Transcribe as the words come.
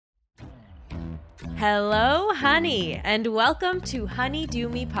Hello, honey, and welcome to Honey Do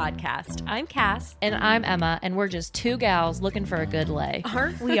Me Podcast. I'm Cass. And I'm Emma, and we're just two gals looking for a good lay.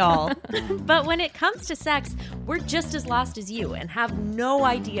 Aren't we all? But when it comes to sex, we're just as lost as you and have no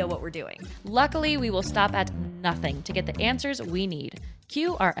idea what we're doing. Luckily, we will stop at nothing to get the answers we need.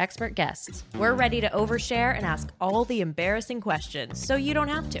 Cue our expert guests. We're ready to overshare and ask all the embarrassing questions so you don't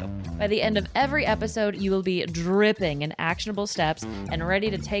have to. By the end of every episode, you will be dripping in actionable steps and ready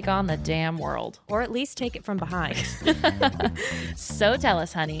to take on the damn world. Or at least take it from behind. So tell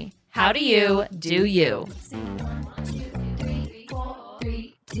us, honey, how do you do you? 1, 2, 3, 4,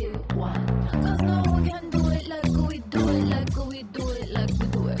 3, 2, 1. 'Cause no one can do it like we do it, like we do it, like we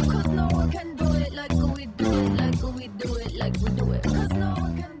do it. 'Cause no one can do it like we do it, like we do it, like we do it. 'Cause no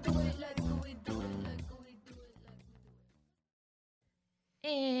one can do it like we do it, like we do it, like we do it.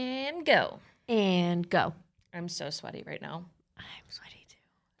 And go. And go. I'm so sweaty right now. I'm sweaty too.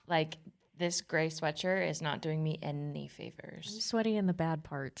 Like, this gray sweatshirt is not doing me any I'm favors. sweaty in the bad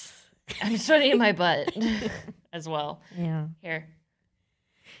parts. I'm sweaty in my butt as well. Yeah. Here.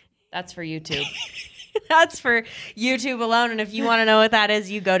 That's for YouTube. That's for YouTube alone. And if you want to know what that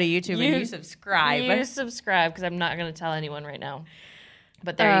is, you go to YouTube and you subscribe. You subscribe because I'm not going to tell anyone right now.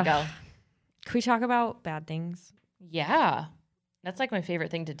 But there you go. Can we talk about bad things? Yeah. That's like my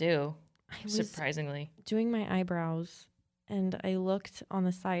favorite thing to do, I was surprisingly. doing my eyebrows and I looked on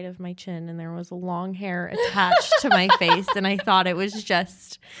the side of my chin and there was long hair attached to my face. And I thought it was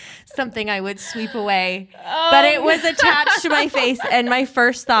just something I would sweep away. But it was attached to my face. And my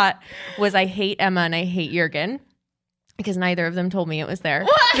first thought was, I hate Emma and I hate Jurgen. Because neither of them told me it was there.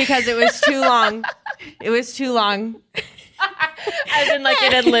 Because it was too long. It was too long. As in, like,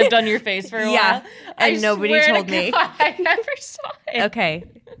 it had lived on your face for a while. Yeah. And I nobody swear to told me. God, I never saw it. Okay.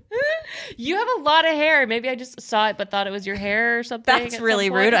 You have a lot of hair. Maybe I just saw it but thought it was your hair or something. That's at some really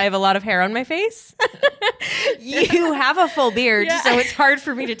point. rude. I have a lot of hair on my face. You have a full beard, Yeah. so it's hard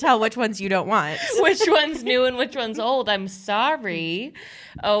for me to tell which ones you don't want. Which one's new and which one's old? I'm sorry.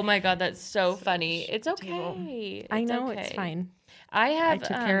 Oh my God, that's so funny. It's okay. I It's know okay. it's fine. I I have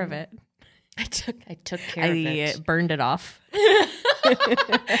took care of it. I took care of it. Burned it off.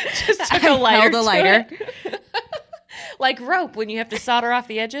 Just took I a lighter. held a to lighter. it. Like rope when you have to solder off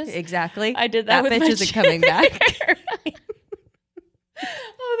the edges. Exactly. I did that with bitch my isn't coming back.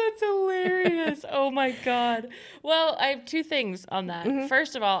 Oh, that's hilarious. Oh my God. Well, I have two things on that. Mm-hmm.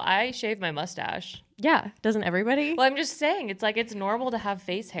 First of all, I shave my mustache. Yeah. Doesn't everybody? Well, I'm just saying, it's like it's normal to have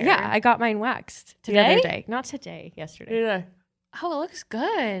face hair. Yeah. I got mine waxed the Today? other day. Not today. Yesterday. Yeah. Oh, it looks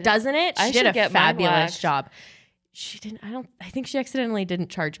good. Doesn't it? She I did should a get mine fabulous waxed. job. She didn't. I think she accidentally didn't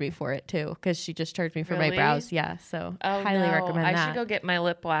charge me for it too, because she just charged me for my Really? brows. Yeah. So Oh, highly no. recommend I that. should go get my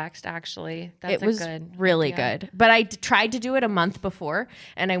lip waxed, actually. That's It was good. really Yeah. good. But I tried to do it a month before,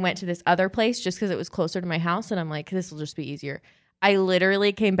 and I went to this other place just because it was closer to my house, and I'm like, this will just be easier. I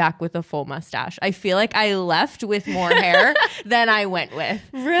literally came back with a full mustache. I feel like I left with more hair than I went with,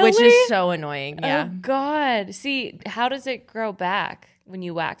 which Really? is so annoying. Yeah. Oh, God. See, how does it grow back when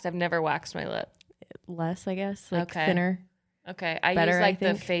you wax? I've never waxed my lip. Less, I guess, like Okay. thinner, Okay. I Better, use I like the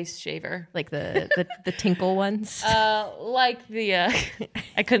think. face shaver. like the tinkle ones. Like the,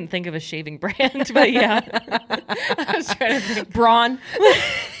 I couldn't think of a shaving brand, but yeah. I was trying to think. Brawn.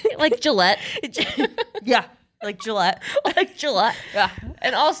 Like Gillette. Yeah, like Gillette. Like Gillette. Yeah.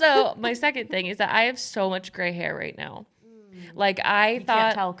 And also, my second thing is that I have so much gray hair right now. Like, I Can't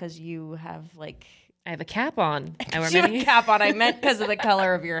thought tell because you have like I have a cap on. I wear you have many- a cap on. I meant because of the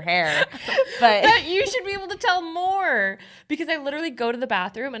color of your hair, but But you should be able to tell more because I literally go to the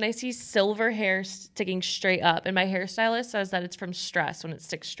bathroom and I see silver hair sticking straight up, and my hairstylist says that it's from stress when it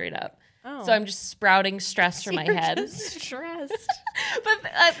sticks straight up. Oh. So I'm just sprouting stress from my You're head. just stressed.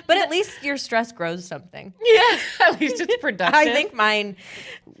 But But at least your stress grows something. yeah, at least it's productive. I think mine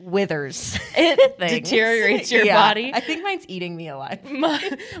withers. it things. deteriorates your Yeah. body. I think mine's eating me alive.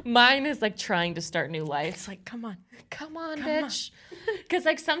 Mine is like trying to start new life. It's like, come on. Come on, bitch. Because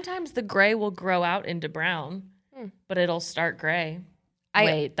like sometimes the gray will grow out into brown, but it'll start gray.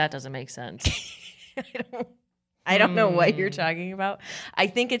 Wait, that doesn't make sense. I don't know what you're talking about. I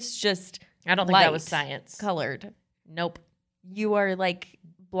think it's just I don't think that was light science. colored. Nope. You are like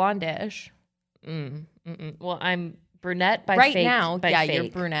blondish. Well, I'm brunette by right fate. now. by Yeah, fate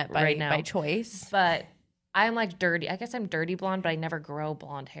you're brunette by, right now. by choice. But I'm like dirty. I guess I'm dirty blonde, but I never grow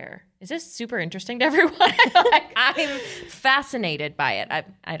blonde hair. Is this super interesting to everyone? Like, I'm fascinated by it.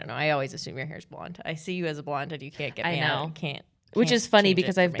 I don't know. I always assume your hair's blonde. I see you as a blonde and you can't get I me know. out. You can't. which Can't is funny change it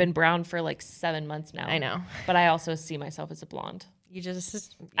because for I've me. been brown for like 7 months now. I know. But I also see myself as a blonde. You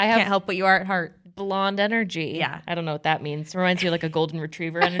just I have can't help but you are at heart. blonde energy. Yeah. I don't know what that means. Reminds me of like a golden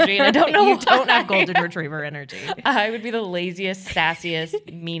retriever energy, and I don't know You why. don't have golden retriever energy. I would be the laziest, sassiest,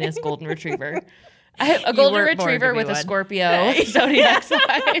 meanest golden retriever. I have a golden weren't born to retriever be with a one. Scorpio zodiac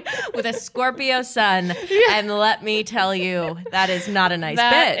sign. With a Scorpio sun, and let me tell you, that is not a nice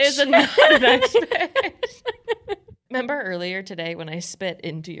That bitch. is a not a nice bitch. Remember earlier today when I spit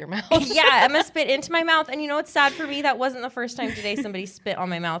into your mouth? Yeah, Emma spit into my mouth, and you know what's sad for me? That wasn't the first time today somebody spit on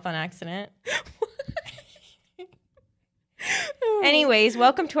my mouth on accident. Anyways,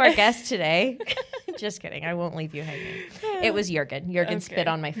 welcome to our guest today. Just kidding. I won't leave you hanging. It was Jurgen. Jurgen spit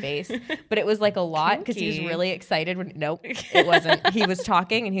on my face, but it was like a lot because he was Kinky. really excited. Nope, it wasn't. He was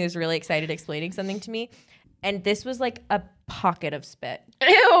talking and he was really excited explaining something to me. And this was like a pocket of spit.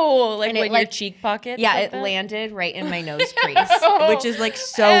 Ew, like And it, when your like- cheek pocket. Yeah, like it that? landed right in my nose crease, which is like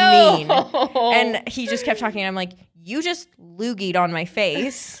so Ew. mean. And he just kept talking. And I'm like, you just loogied on my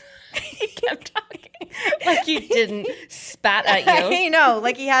face. He kept talking like he didn't spat at you. I know,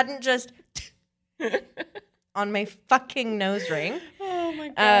 like he hadn't just on my fucking nose ring. Oh my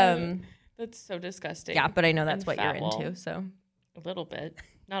god, Um, that's so disgusting. yeah, but I know that's And what you're fat wall. into, so A little bit,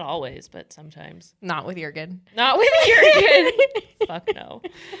 not always, but sometimes. not with Jurgen. Not with Jurgen. Fuck no.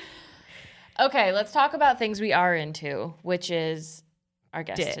 Okay, let's talk about things we are into, which is our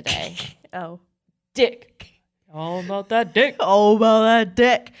guest Dick. today, Oh. Dick. All about that dick. Oh, well, that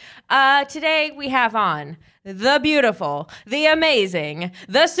dick. Today we have on the beautiful, the amazing,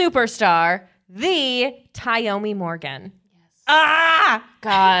 the superstar, the Tayomi Morgan. Ah!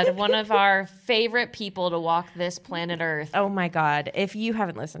 God, one of our favorite people to walk this planet Earth. Oh my God. If you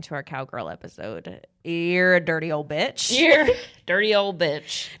haven't listened to our Cowgirl episode, you're a dirty old bitch. You're dirty old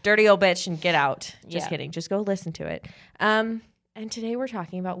bitch. Dirty old bitch and get out. Just Yeah. kidding. Just go listen to it. And today we're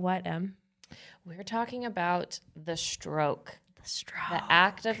talking about what, Em? We're talking about the stroke. The stroke. The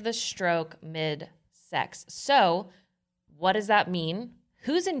act of the stroke mid-sex. So, what does that mean?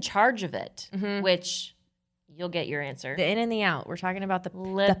 Who's in charge of it? Which you'll get your answer. The in and the out. We're talking about the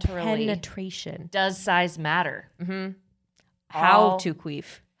Literally. penetration. Does size matter? How All- to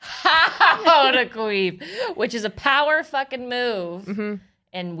queef. How to queef, which is a power fucking move.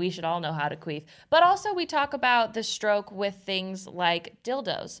 And we should all know how to queef. But also, we talk about the stroke with things like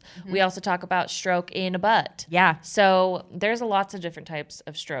dildos. We also talk about stroke in a butt. Yeah. So there's lots of different types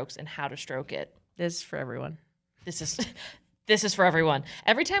of strokes and how to stroke it. This is for everyone. This is for everyone.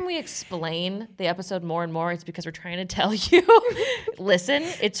 Every time we explain the episode more and more, it's because we're trying to tell you, listen,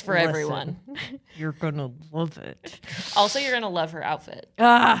 it's for everyone. You're going to love it. Also, you're going to love her outfit.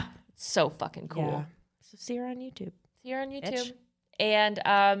 Ah. It's so fucking cool. Yeah. So see her on YouTube. Here on YouTube. Bitch.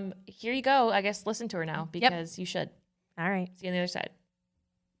 And here you go. I guess listen to her now because you should. All right. See you on the other side.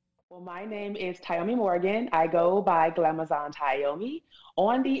 Well, my name is Tayomi Morgan. I go by Glamazon Tayomi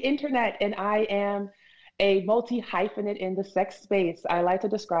on the internet, and I am a multi-hyphenate in the sex space. I like to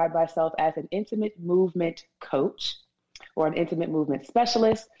describe myself as an intimate movement coach or an intimate movement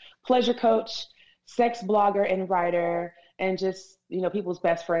specialist, pleasure coach, sex blogger and writer, and just, people's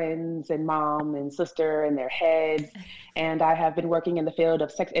best friends and mom and sister and their heads. And I have been working in the field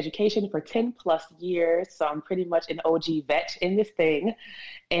of sex education for 10 plus years. So I'm pretty much an OG vet in this thing.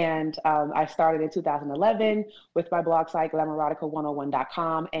 And I started in 2011 with my blog site,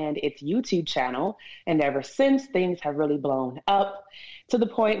 glamoerotica101.com, and its YouTube channel. And ever since, things have really blown up to the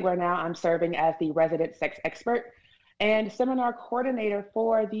point where now I'm serving as the resident sex expert and seminar coordinator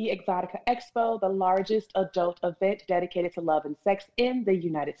for the Exotica Expo, the largest adult event dedicated to love and sex in the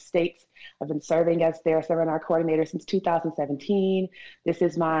United States. I've been serving as their seminar coordinator since 2017. This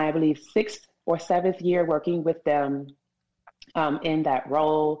is my, I believe, 6th or 7th year working with them in that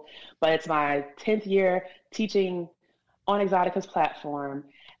role, but it's my 10th year teaching on Exotica's platform.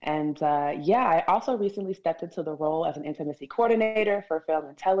 And I also recently stepped into the role as an intimacy coordinator for film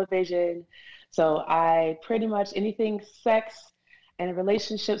and television. So I pretty much anything sex and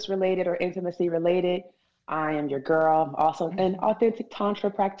relationships related or intimacy related, I am your girl. I'm also an authentic Tantra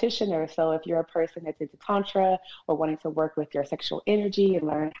practitioner. So if you're a person that's into Tantra or wanting to work with your sexual energy and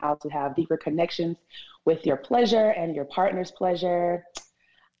learn how to have deeper connections with your pleasure and your partner's pleasure,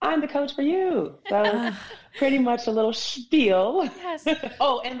 I'm the coach for you. So pretty much a little spiel. Yes.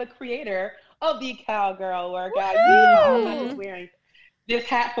 Oh, and the creator of the Cowgirl Workout. I'm not just wearing this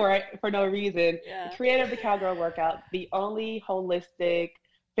hat for no reason. Yeah. The creator of the Cowgirl Workout, the only holistic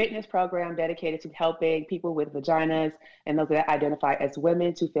fitness program dedicated to helping people with vaginas and those that identify as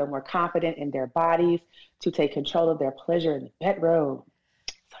women to feel more confident in their bodies, to take control of their pleasure in the bedroom.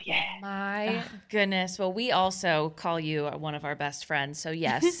 So yeah. My goodness. Well, we also call you one of our best friends. So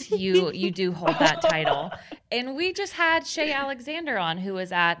yes, you do hold that title. And we just had Shay Alexander on, who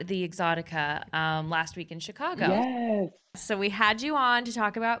was at the Exotica last week in Chicago. Yes. So we had you on to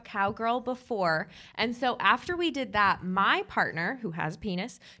talk about Cowgirl before. And so after we did that, my partner, who has a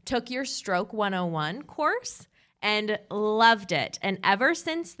penis, took your Stroke 101 course and loved it. And ever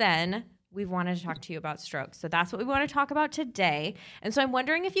since then, we've wanted to talk to you about stroke. So that's what we want to talk about today. And so I'm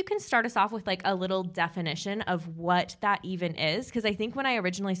wondering if you can start us off with like a little definition of what that even is. Because I think when I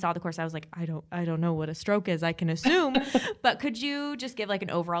originally saw the course, I was like, I don't know what a stroke is. I can assume. But could you just give like an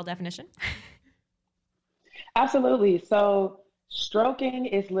overall definition? Absolutely. So stroking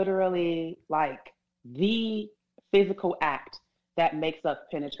is literally like the physical act that makes up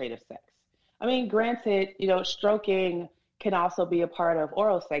penetrative sex. I mean, granted, stroking can also be a part of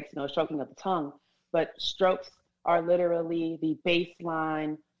oral sex, stroking of the tongue, but strokes are literally the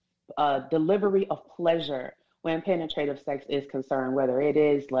baseline delivery of pleasure when penetrative sex is concerned, whether it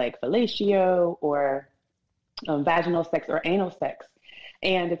is like fellatio or vaginal sex or anal sex.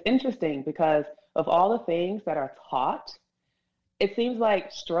 And it's interesting because of all the things that are taught, it seems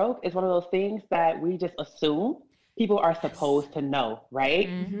like stroke is one of those things that we just assume people are supposed to know, right?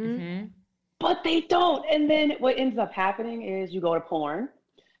 Mm-hmm. But they don't. And then what ends up happening is you go to porn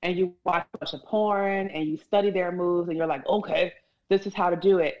and you watch a bunch of porn and you study their moves and you're like, okay, this is how to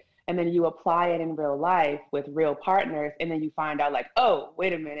do it. And then you apply it in real life with real partners. And then you find out like, oh,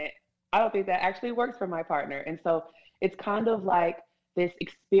 wait a minute, I don't think that actually works for my partner. And so it's kind of like this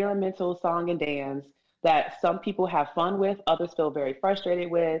experimental song and dance that some people have fun with, others feel very frustrated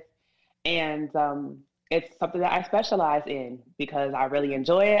with. And it's something that I specialize in because I really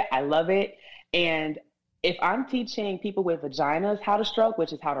enjoy it. I love it. And if I'm teaching people with vaginas how to stroke,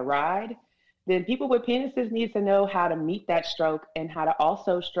 which is how to ride, then people with penises need to know how to meet that stroke and how to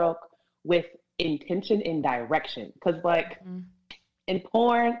also stroke with intention and direction. Because like in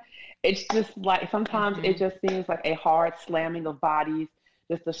porn, it's just like sometimes it just seems like a hard slamming of bodies,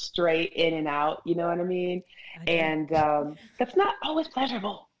 just a straight in and out, you know what I mean? And that's not always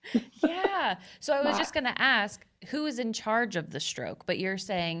pleasurable. Yeah. So I was just going to ask, who is in charge of the stroke? But you're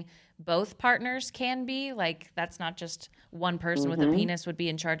saying both partners can be? Like that's not just one person with a penis would be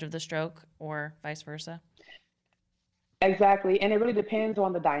in charge of the stroke or vice versa? Exactly. And it really depends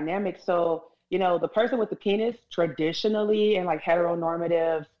on the dynamic. So, the person with the penis traditionally in like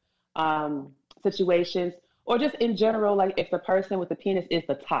heteronormative situations, or just in general, like if the person with the penis is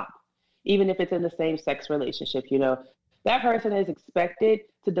the top, even if it's in the same sex relationship, that person is expected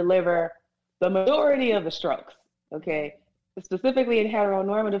to deliver the majority of the strokes, okay? Specifically in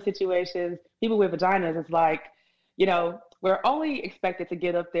heteronormative situations, people with vaginas, it's like, we're only expected to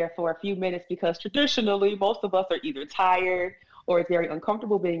get up there for a few minutes because traditionally most of us are either tired or it's very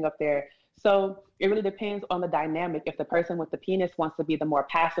uncomfortable being up there. So it really depends on the dynamic. If the person with the penis wants to be the more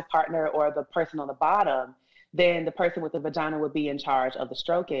passive partner or the person on the bottom, then the person with the vagina would be in charge of the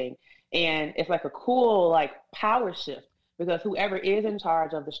stroking. And it's like a cool like power shift because whoever is in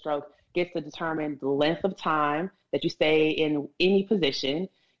charge of the stroke gets to determine the length of time that you stay in any position,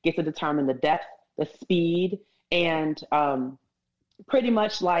 gets to determine the depth, the speed, and pretty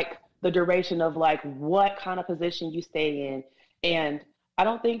much like the duration of like what kind of position you stay in. And I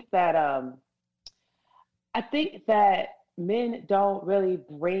don't think that, I think that men don't really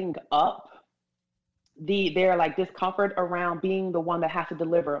bring up their like discomfort around being the one that has to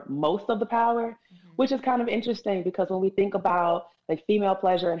deliver most of the power, which is kind of interesting because when we think about like female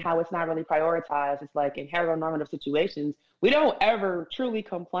pleasure and how it's not really prioritized, it's like in heteronormative situations, we don't ever truly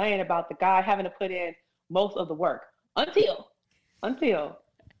complain about the guy having to put in most of the work until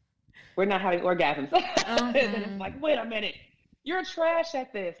we're not having orgasms. And then it's like, wait a minute, you're trash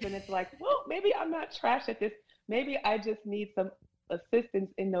at this. And it's like, well, maybe I'm not trash at this. Maybe I just need some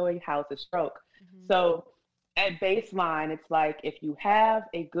assistance in knowing how to stroke. So at baseline, it's like if you have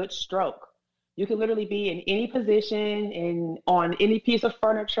a good stroke, you can literally be in any position on any piece of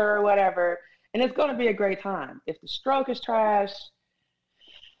furniture or whatever, and it's going to be a great time. If the stroke is trash,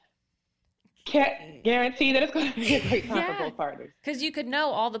 can't guarantee that it's going to be a great time for both partners. Because you could know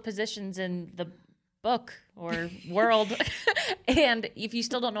all the positions in the book or world, and if you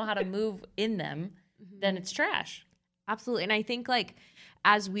still don't know how to move in them, then it's trash. Absolutely. And I think like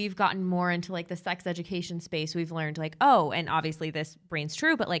as we've gotten more into like the sex education space, we've learned like, oh, and obviously this reigns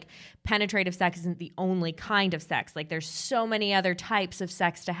true, but like penetrative sex isn't the only kind of sex. Like there's so many other types of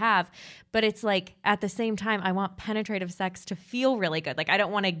sex to have, but it's like at the same time, I want penetrative sex to feel really good. Like I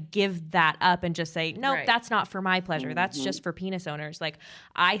don't want to give that up and just say, nope, that's not for my pleasure. That's just for penis owners. Like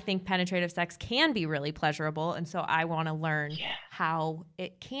I think penetrative sex can be really pleasurable. And so I want to learn how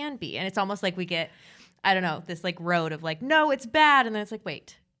it can be. And it's almost like we get, I don't know, this like road of like, no, it's bad. And then it's like,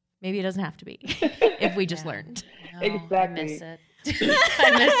 wait, maybe it doesn't have to be if we just learned. No, Exactly. I miss it.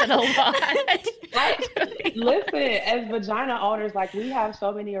 I miss it a lot. Listen, as vagina owners, like we have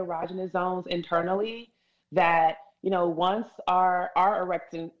so many erogenous zones internally that, you know, once our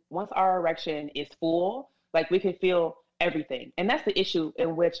erection is full, like we can feel everything. And that's the issue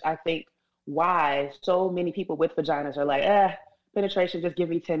in which I think why so many people with vaginas are like, penetration, just give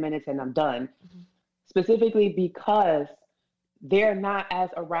me 10 minutes and I'm done. Specifically because they're not as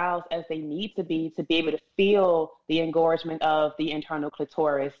aroused as they need to be able to feel the engorgement of the internal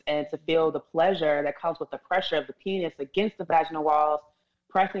clitoris and to feel the pleasure that comes with the pressure of the penis against the vaginal walls,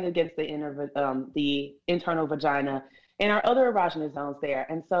 pressing against the internal vagina and our other erogenous zones there.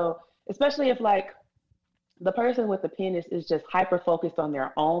 And so, especially if like the person with the penis is just hyper focused on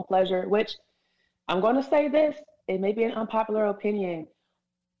their own pleasure, which I'm going to say this, it may be an unpopular opinion,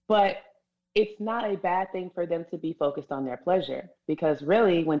 but it's not a bad thing for them to be focused on their pleasure, because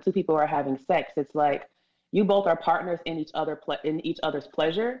really when two people are having sex, it's like you both are partners in each other's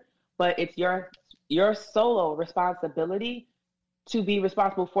pleasure, but it's your solo responsibility to be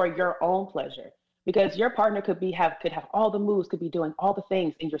responsible for your own pleasure, because your partner could have all the moves, could be doing all the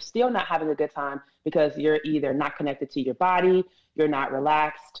things, and you're still not having a good time because you're either not connected to your body, you're not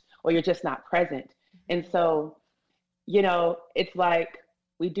relaxed, or you're just not present. And so, you know, it's like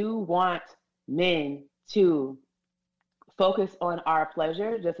we do want men to focus on our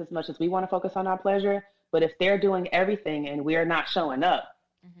pleasure just as much as we want to focus on our pleasure. But if they're doing everything and we're not showing up,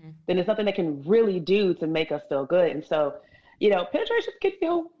 then there's nothing they can really do to make us feel good. And so, you know, penetration can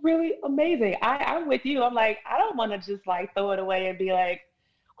feel really amazing. I'm with you. I'm like, I don't want to just like throw it away and be like,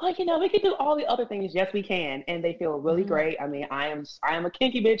 well, you know, we can do all the other things. Yes, we can. And they feel really great. I mean, I am a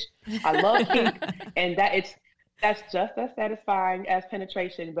kinky bitch. I love kink. And that's just as satisfying as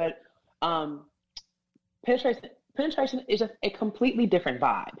penetration. But penetration is just a completely different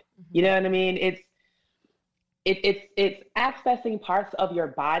vibe. You know what I mean? It's accessing parts of your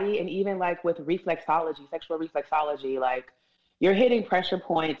body, and even like with reflexology, sexual reflexology, like you're hitting pressure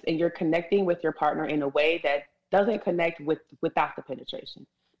points and you're connecting with your partner in a way that doesn't connect without the penetration.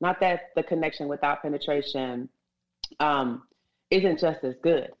 Not that the connection without penetration isn't just as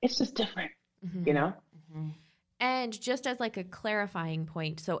good. It's just different, you know? And just as like a clarifying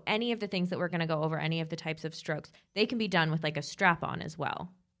point, so any of the things that we're going to go over, any of the types of strokes, they can be done with like a strap on as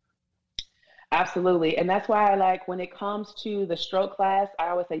well. Absolutely. And that's why I like when it comes to the stroke class, I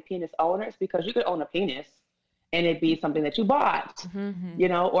always say penis owners, because you could own a penis and it'd be something that you bought, you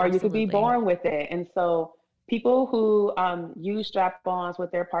know, or you could be born with it. And so people who use strap-ons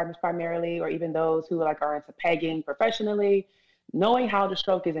with their partners primarily, or even those who like are into pegging professionally, knowing how to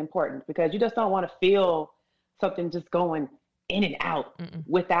stroke is important, because you just don't want to feel something just going in and out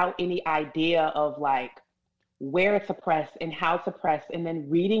without any idea of like where to press and how to press, and then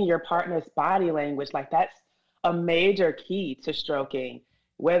reading your partner's body language. Like that's a major key to stroking,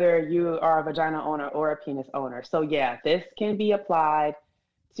 whether you are a vagina owner or a penis owner. So yeah, this can be applied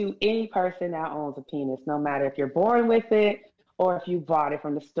to any person that owns a penis, no matter if you're born with it or if you bought it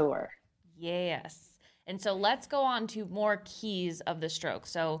from the store. Yes. And so let's go on to more keys of the stroke.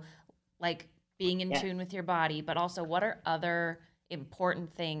 So like being in tune with your body, but also what are other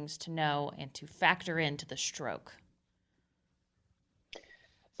important things to know and to factor into the stroke?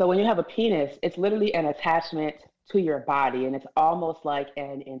 So when you have a penis, it's literally an attachment to your body, and it's almost like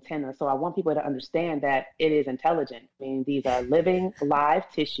an antenna. So I want people to understand that it is intelligent. I mean, these are living, live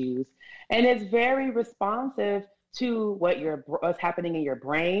tissues, and it's very responsive to what's happening in your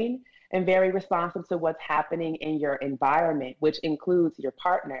brain, and very responsive to what's happening in your environment, which includes your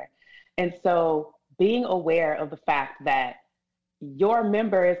partner. And so being aware of the fact that your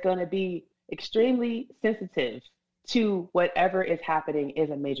member is going to be extremely sensitive to whatever is happening is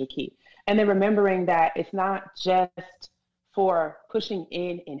a major key. And then remembering that it's not just for pushing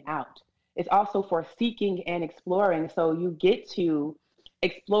in and out. It's also for seeking and exploring. So you get to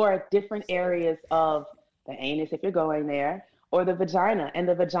explore different areas of the anus, if you're going there, or the vagina. And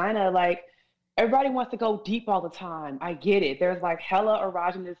the vagina, like, everybody wants to go deep all the time. I get it. There's like hella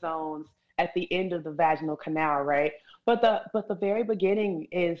erogenous zones at the end of the vaginal canal, right? But the very beginning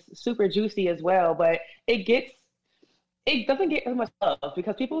is super juicy as well. But it gets it doesn't get as much love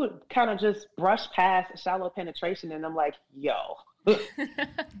because people kind of just brush past shallow penetration, and I'm like, yo,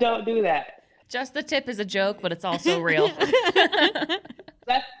 don't do that. Just the tip is a joke, but it's also real.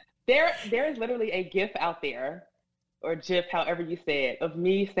 That's, there is literally a GIF out there, or GIF, however you say it, of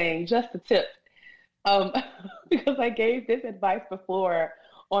me saying just the tip. Um, because I gave this advice before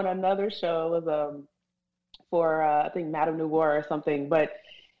on another show. It was for I think Madame Noir or something. But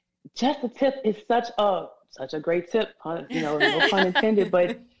just the tip is such a great tip, no pun intended.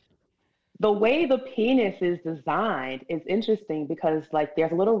 But the way the penis is designed is interesting because like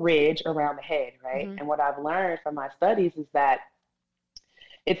there's a little ridge around the head, right? Mhm. And what I've learned from my studies is that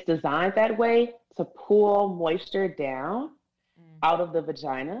it's designed that way to pull moisture down out of the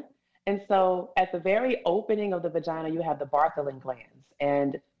vagina. And so at the very opening of the vagina, you have the Bartholin glands,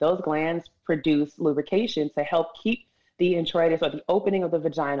 and those glands produce lubrication to help keep the introitus, or the opening of the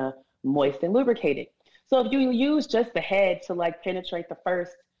vagina, moist and lubricated. So if you use just the head to like penetrate the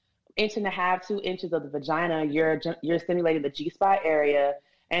first 1.5 to 2 inches of the vagina, you're stimulating the G-spot area,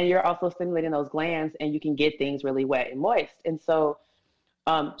 and you're also stimulating those glands, and you can get things really wet and moist. And so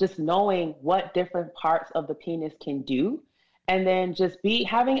just knowing what different parts of the penis can do, and then just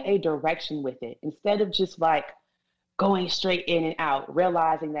having a direction with it instead of just like going straight in and out,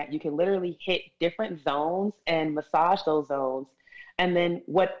 realizing that you can literally hit different zones and massage those zones. And then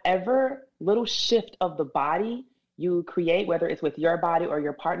whatever little shift of the body you create, whether it's with your body or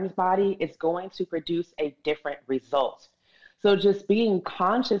your partner's body, it's going to produce a different result. So just being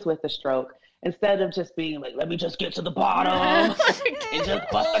conscious with the stroke, instead of just being like, let me just get to the bottom and just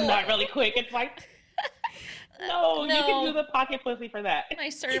bust a nut really quick. It's like, no, you can do the pocket pussy for that. My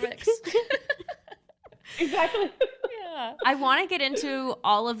cervix. Exactly. Yeah. I want to get into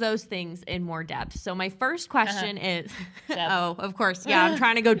all of those things in more depth. So my first question is, oh, of course. Yeah, I'm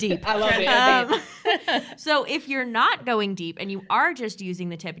trying to go deep. I love it. So if you're not going deep and you are just using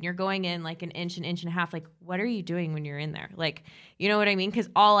the tip and you're going in like an inch and a half, like what are you doing when you're in there? Like, you know what I mean? Because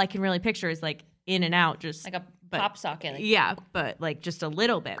all I can really picture is like in and out, just Like a pop socket. Like, yeah, but like just a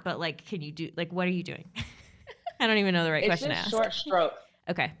little bit. But like, can you do like what are you doing? I don't even know the right It's question to just ask. short strokes.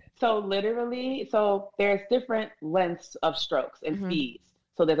 Okay. So literally, there's different lengths of strokes and Mhm. speeds.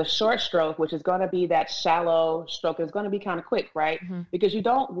 So there's a short stroke, which is going to be that shallow stroke. It's going to be kind of quick, right? Mhm. Because you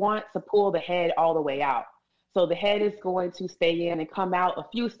don't want to pull the head all the way out. So the head is going to stay in and come out a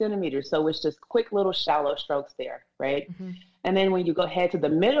few centimeters. So it's just quick little shallow strokes there, right? Mhm. And then when you go head to the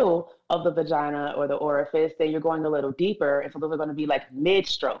middle of the vagina or the orifice, then you're going a little deeper. And so those are going to be like mid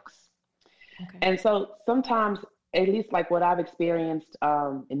strokes. Okay. And so sometimes, at least like what I've experienced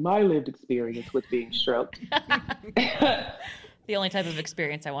in my lived experience with being stroked, the only type of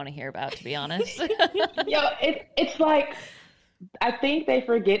experience I want to hear about, to be honest. it's like, I think they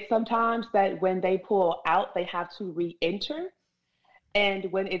forget sometimes that when they pull out, they have to re-enter.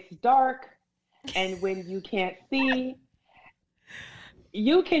 And when it's dark and when you can't see,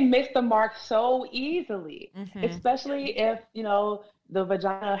 you can miss the mark so easily, Mhm. especially if, the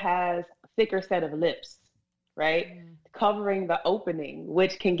vagina has a thicker set of lips, right? Covering the opening,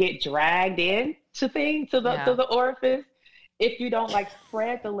 which can get dragged in to the orifice if you don't like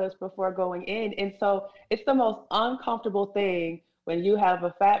spread the lips before going in. And so it's the most uncomfortable thing when you have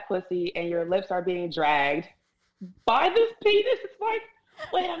a fat pussy and your lips are being dragged by this penis. It's like,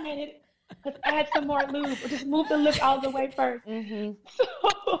 wait a minute, let's add some more lube, or just move the lip out of the way first. Mhm.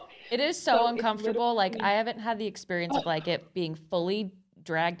 So It is so So it's uncomfortable. Like, literally- I haven't had the experience of like it being fully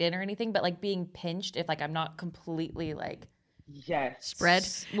dragged in or anything, but like being pinched if like I'm not completely like yes. Spread.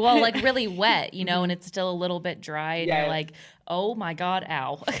 well, like really wet, and it's still a little bit dry, and you're Yes. like, oh my god,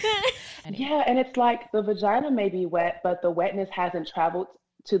 ow. Yeah, and it's like the vagina may be wet, but the wetness hasn't traveled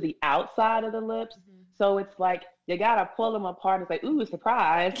to the outside of the lips. So it's like you gotta pull them apart and say, "Ooh,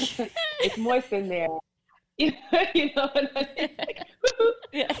 surprise! It's moist in there." And it's like,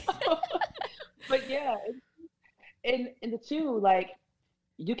 Yeah. but yeah, and the two, like,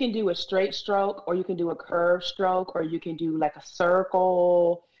 you can do a straight stroke, or you can do a curved stroke, or you can do like a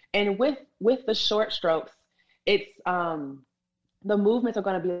circle. And with the short strokes, it's the movements are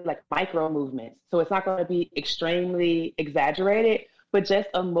going to be like micro movements. So it's not going to be extremely exaggerated, but just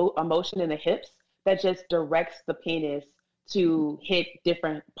a motion in the hips that just directs the penis to hit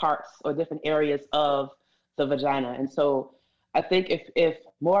different parts or different areas of the vagina. And so I think if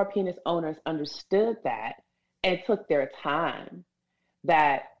more penis owners understood that and took their time,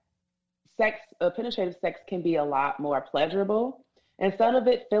 that penetrative sex can be a lot more pleasurable. Instead of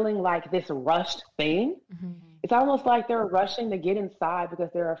it feeling like this rushed thing, it's almost like they're rushing to get inside because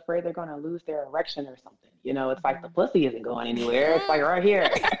they're afraid they're going to lose their erection or something. It's like the pussy isn't going anywhere. It's like right here.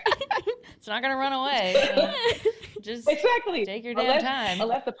 It's not gonna run away. Just Exactly. take your damn time.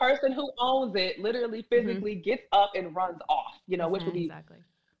 Unless the person who owns it literally physically gets up and runs off, which would be Exactly.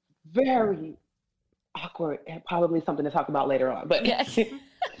 very awkward and probably something to talk about later on. But Yeah.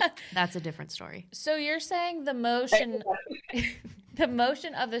 That's a different story. So you're saying the motion the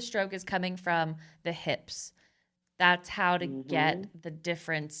motion of the stroke is coming from the hips. That's how to get the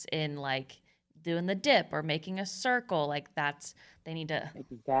difference in like doing the dip or making a circle. Like they need to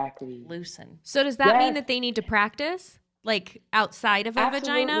exactly loosen. So does that mean Yes. that they need to practice like outside of a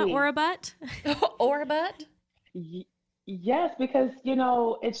vagina Absolutely. or a butt? Or a butt? Yes, because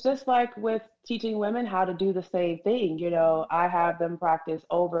it's just like with teaching women how to do the same thing. I have them practice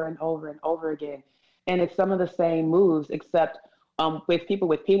over and over and over again, and it's some of the same moves, except with people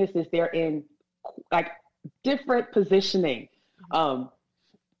with penises, they're in like different positioning,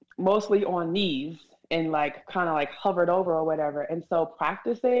 mostly on knees and like kind of like hovered over or whatever. And so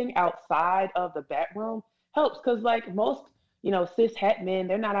practicing outside of the bedroom helps because like most cis het men,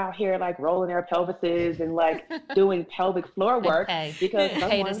 they're not out here like rolling their pelvises and like doing pelvic floor work because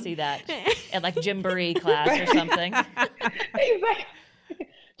pay to see that at like Gymboree class or something. Exactly.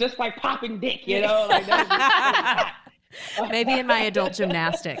 Just like popping dick, like that's Maybe in my adult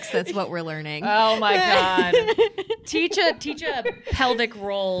gymnastics, that's what we're learning. Oh my God. Teach a pelvic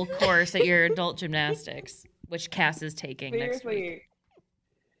roll course at your adult gymnastics, which Cass is taking next week. seriously.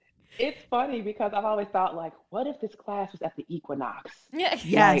 It's funny because I've always thought like, what if this class was at the equinox? Yeah.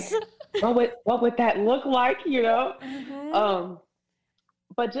 Yes. Like, what would that look like? Mm-hmm.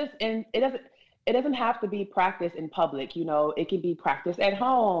 But just it doesn't have to be practiced in public. It can be practiced at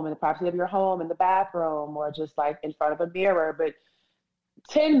home, in the privacy of your home, in the bathroom, or just like in front of a mirror. But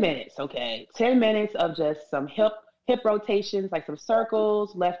 10 minutes, okay? 10 minutes of just some hip rotations, like some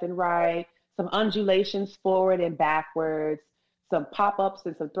circles left and right, some undulations forward and backwards, some pop-ups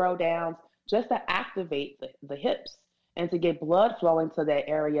and some throwdowns, just to activate the hips and to get blood flowing to that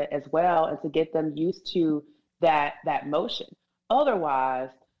area as well, and to get them used to that motion. Otherwise,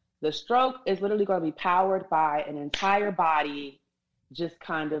 the stroke is literally going to be powered by an entire body just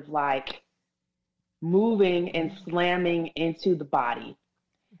kind of like moving and slamming into the body.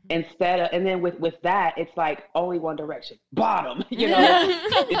 And then with that, it's like only one direction, bottom,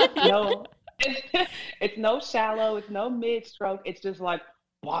 It's no shallow, it's no mid stroke. It's just like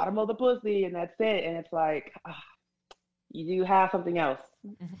bottom of the pussy, and that's it. And it's like, you do have something else.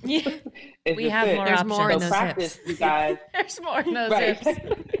 Yeah. It's We just have it. more There's options. more in So those practice, hips. you guys. There's more in those Right. hips.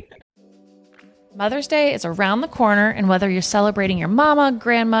 Mother's Day is around the corner, and whether you're celebrating your mama,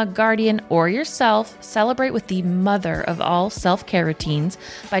 grandma, guardian, or yourself, celebrate with the mother of all self-care routines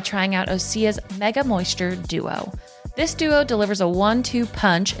by trying out Osea's Mega Moisture Duo. This duo delivers a 1-2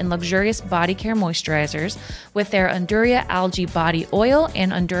 punch in luxurious body care moisturizers with their Unduria Algae Body Oil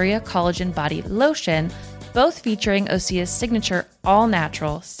and Unduria Collagen Body Lotion, both featuring Osea's signature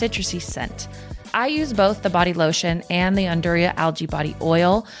all-natural citrusy scent. I use both the body lotion and the Unduria Algae Body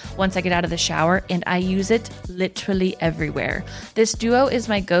Oil once I get out of the shower, and I use it literally everywhere. This duo is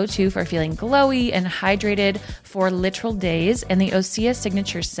my go-to for feeling glowy and hydrated for literal days, and the Osea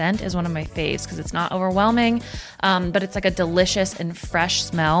signature scent is one of my faves because it's not overwhelming, but it's like a delicious and fresh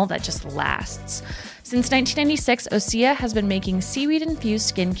smell that just lasts. Since 1996, Osea has been making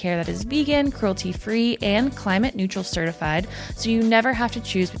seaweed-infused skincare that is vegan, cruelty-free, and climate-neutral certified, so you never have to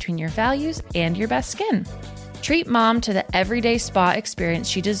choose between your values and your best skin. Treat mom to the everyday spa experience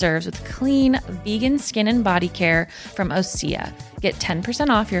she deserves with clean, vegan skin and body care from Osea. Get 10%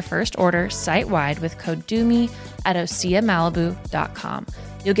 off your first order site-wide with code DOOMY at OseaMalibu.com.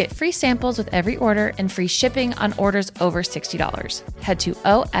 You'll get free samples with every order and free shipping on orders over $60. Head to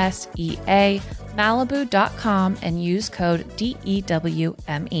OSEAMalibu.com and use code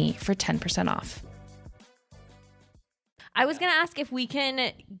DEWME for 10% off. I was going to ask if we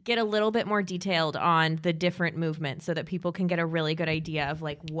can get a little bit more detailed on the different movements so that people can get a really good idea of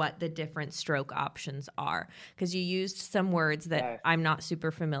like what the different stroke options are. Because you used some words that Yes. I'm not super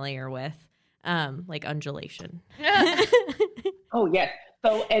familiar with, like undulation. Oh, yes.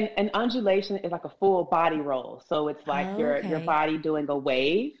 So an undulation is like a full body roll. So it's like your Okay. body doing a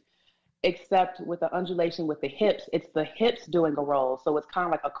wave, except with the undulation with the hips, it's the hips doing a roll. So it's kind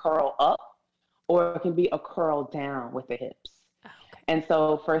of like a curl up, or it can be a curl down with the hips. And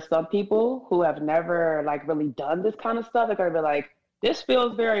so for some people who have never like really done this kind of stuff, they're gonna be like, this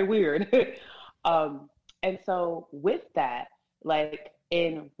feels very weird. And so with that, like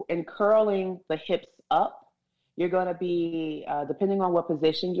in curling the hips up, you're gonna be, depending on what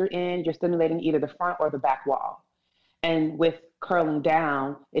position you're in, you're stimulating either the front or the back wall. And with curling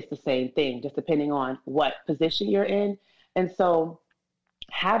down, it's the same thing, just depending on what position you're in. And so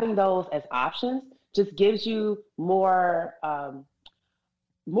having those as options just gives you more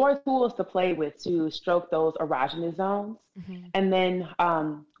more tools to play with to stroke those erogenous zones. And then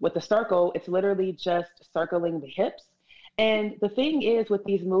with the circle, it's literally just circling the hips. And the thing is with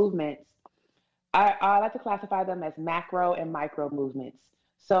these movements, I like to classify them as macro and micro movements.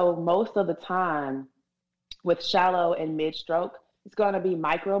 So most of the time with shallow and mid stroke, it's going to be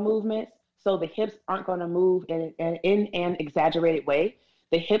micro movements. So the hips aren't going to move in an exaggerated way.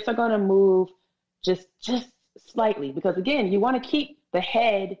 The hips are going to move just slightly, because again, you want to keep the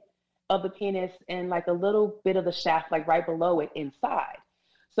head of the penis and like a little bit of the shaft, like right below it inside.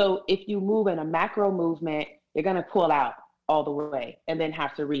 So if you move in a macro movement, you're going to pull out all the way and then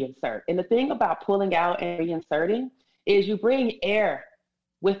have to reinsert. And the thing about pulling out and reinserting is you bring air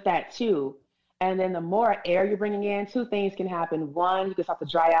with that too. And then the more air you're bringing in, two things can happen. One, you can start to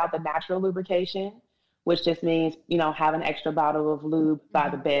dry out the natural lubrication, which just means, have an extra bottle of lube by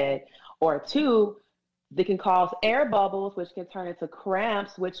the bed. Or two, they can cause air bubbles, which can turn into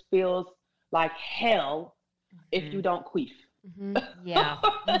cramps, which feels like hell if you don't queef. Yeah.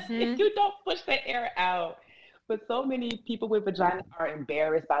 If you don't push the air out. But so many people with vaginas are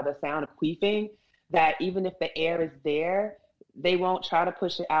embarrassed by the sound of queefing that even if the air is there, they won't try to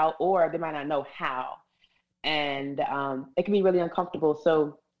push it out, or they might not know how. And it can be really uncomfortable.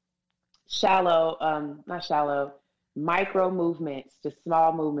 So micro movements, just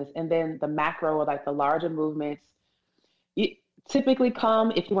small movements. And then the macro, or like the larger movements, typically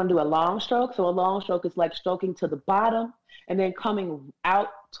come if you want to do a long stroke. So a long stroke is like stroking to the bottom and then coming out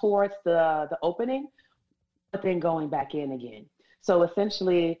towards the opening, but then going back in again. So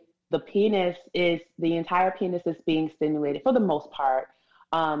essentially, the entire penis is being stimulated for the most part,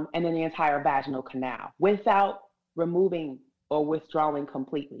 and then the entire vaginal canal without removing or withdrawing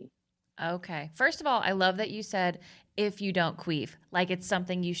completely. Okay. First of all, I love that you said if you don't queef, like it's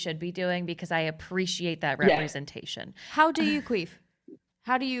something you should be doing, because I appreciate that representation. How do you queef?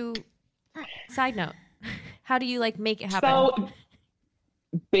 How do you, side note, how do you like make it happen? So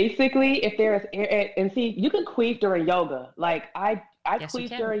basically, if there is air, and see, you can queef during yoga. Like I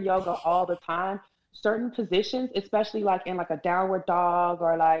queef during yoga all the time. Certain positions, especially like in like a downward dog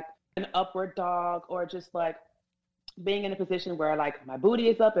or like an upward dog, or just like being in a position where like my booty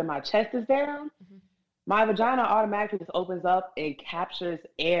is up and my chest is down, my vagina automatically just opens up and captures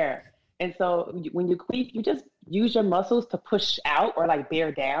air. And so when you queef, you just use your muscles to push out or like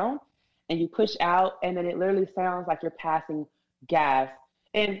bear down, and you push out, and then it literally sounds like you're passing gas.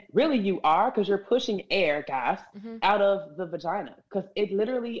 And really you are, because you're pushing air, gas, out of the vagina, because it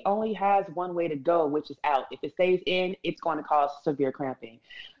literally only has one way to go, which is out. If it stays in, it's going to cause severe cramping.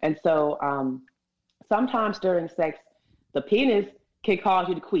 And so sometimes during sex, the penis can cause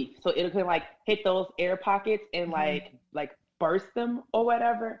you to queef. So it can like hit those air pockets and like burst them or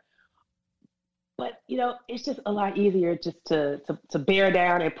whatever. But, it's just a lot easier just to bear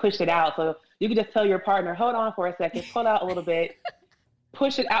down and push it out. So you can just tell your partner, hold on for a second, pull out a little bit.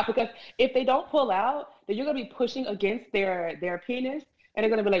 Push it out, because if they don't pull out, then you're gonna be pushing against their penis, and they're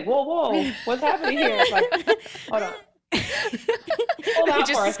gonna be like, whoa, what's happening here? It's like, hold on. Hold on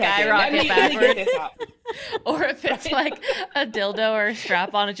just for a second. skyrocket Let me backwards. get this out. Or if it's like a dildo or a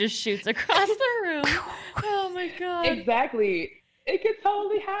strap on, it just shoots across the room. Oh my God. Exactly. It could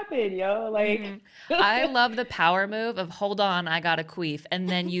totally happen, yo. Like I love the power move of hold on, I got a queef, and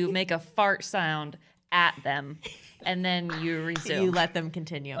then you make a fart sound at them, and then you resume. You let them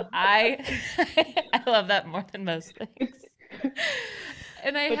continue. I love that more than most things.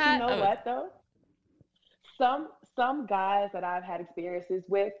 And But you know what though? Some guys that I've had experiences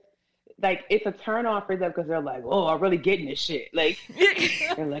with, like it's a turn on for them, because they're like, oh, I'm really getting this shit. Like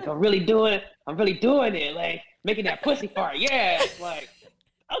they're like, I'm really doing it. Like making that pussy fart. Yeah. It's like,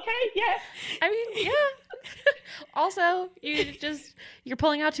 okay, yeah. I mean, yeah. Also, you're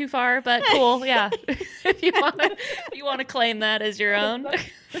pulling out too far, but cool, yeah. if you want to claim that as your own.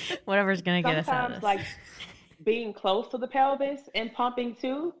 Whatever's gonna get us out of this. Like being close to the pelvis and pumping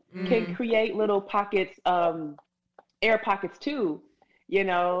too can create little pockets, air pockets too,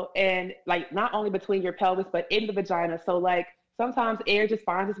 and like not only between your pelvis but in the vagina. So like sometimes air just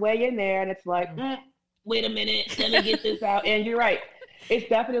finds its way in there, and it's like, wait a minute, let me get this out. And you're right, it's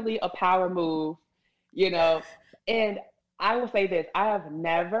definitely a power move. And I will say this, I have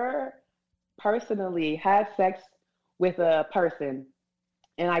never personally had sex with a person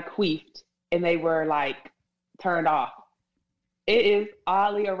and I queefed and they were like turned off. It is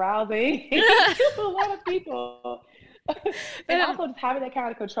oddly arousing to a lot of people. And also just having that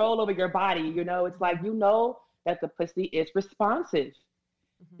kind of control over your body, it's like, that the pussy is responsive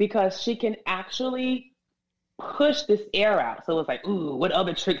because she can actually push this air out. So it's like, ooh, what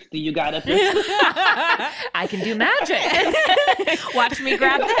other tricks do you got up there? I can do magic. Watch me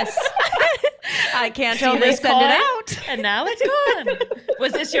grab this. I can't Show either this send card, it out. and now it's gone.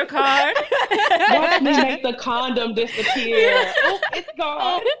 Was this your card? Watch me make the condom disappear. Oh, it's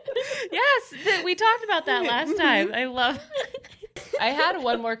gone. Yes, we talked about that last time. I love. I had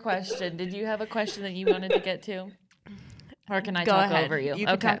one more question. Did you have a question that you wanted to get to? Or can I Go talk ahead. over you? You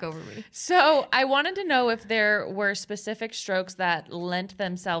can talk over me. So I wanted to know if there were specific strokes that lent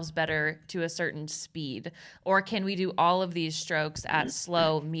themselves better to a certain speed, or can we do all of these strokes at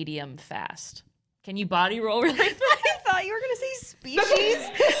slow, medium, fast? Can you body roll really fast? I thought you were going to say species,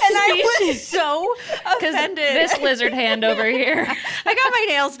 and I was so offended. This lizard hand over here. I got my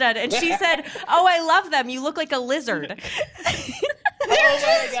nails done, and she said, "Oh, I love them. You look like a lizard." Oh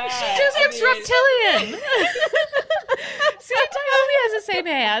my God. She just looks reptilian. See, Naomi has the same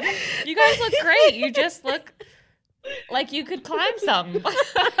hand. You guys look great. You just look like you could climb something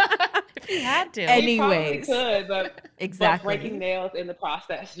if you had to. And- You probably Anyways. could, but Exactly. breaking nails in the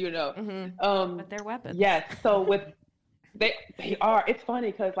process, you know. But they're weapons. Yes. So they are. It's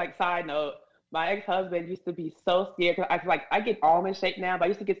funny because, like, side note, my ex-husband used to be so scared because I get almond shaped now, but I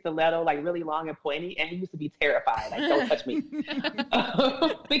used to get stiletto like really long and pointy, and he used to be terrified. Like, don't touch me,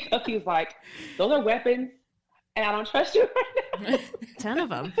 because he's like, those are weapons, and I don't trust you right now. 10 of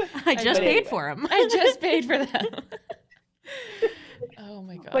them. I just But paid anyway. for them. I just paid for them. Oh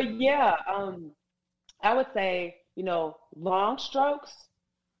my God. But yeah, I would say, long strokes,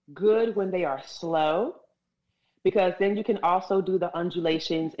 good when they are slow, because then you can also do the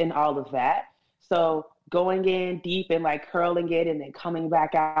undulations and all of that. So going in deep and like curling it and then coming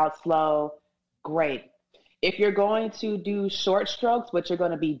back out slow, great. If you're going to do short strokes, which are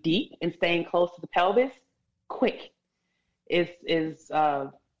going to be deep and staying close to the pelvis, quick is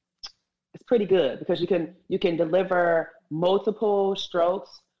pretty good, because you can deliver multiple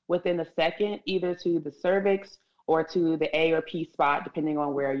strokes within a second, either to the cervix or to the A or P spot, depending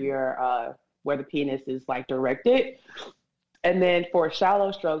on where where the penis is like directed. And then for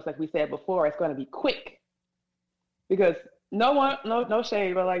shallow strokes, like we said before, it's going to be quick, because no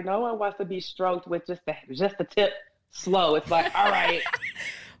shade, but like no one wants to be stroked with just the tip slow. It's like, all right,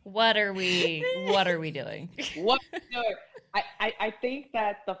 What are we doing? what? I think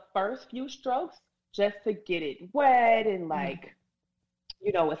that the first few strokes, just to get it wet and like,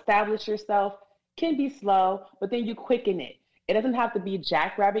 establish yourself, can be slow, but then you quicken it. It doesn't have to be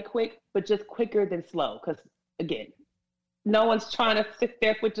jackrabbit quick, but just quicker than slow. Because again, no one's trying to sit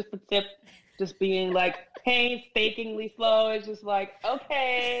there with just the tip, just being like painstakingly slow. It's just like,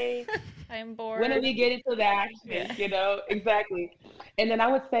 okay, I'm bored. when are we getting to the action? Exactly. And then I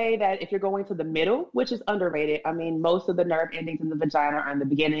would say that if you're going to the middle, which is underrated, I mean, most of the nerve endings in the vagina are in the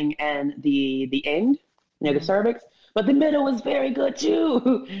beginning and the end, near the cervix, but the middle is very good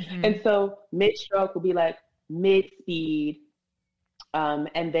too. And so mid-stroke will be like mid-speed,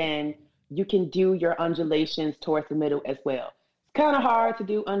 and then you can do your undulations towards the middle as well. It's kind of hard to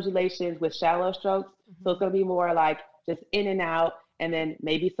do undulations with shallow strokes, so it's going to be more like just in and out, and then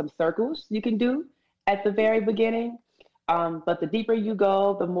maybe some circles you can do at the very beginning. But the deeper you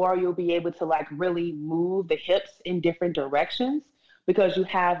go, the more you'll be able to like really move the hips in different directions, because you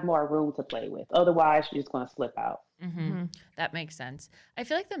have more room to play with. Otherwise, you're just going to slip out. That makes sense. I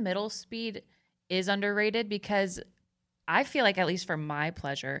feel like the middle speed is underrated, because I feel like, at least for my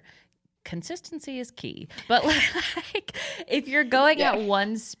pleasure, consistency is key. But like, if you're going at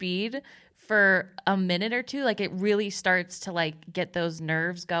one speed for a minute or two, like it really starts to like get those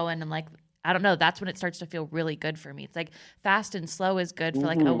nerves going, and like, I don't know, that's when it starts to feel really good for me. It's like fast and slow is good for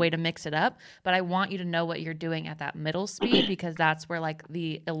like a way to mix it up, but I want you to know what you're doing at that middle speed, because that's where like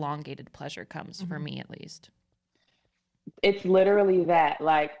the elongated pleasure comes for me, at least. It's literally that,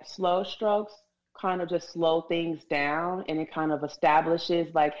 like slow strokes kind of just slow things down, and it kind of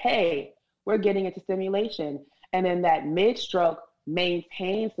establishes like, hey, we're getting into stimulation. And then that mid stroke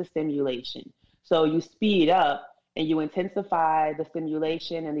maintains the stimulation. So you speed up and you intensify the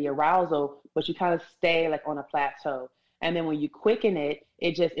stimulation and the arousal, but you kind of stay like on a plateau. And then when you quicken it,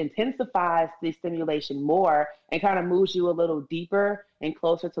 it just intensifies the stimulation more and kind of moves you a little deeper and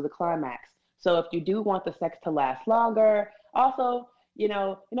closer to the climax. So if you do want the sex to last longer, also,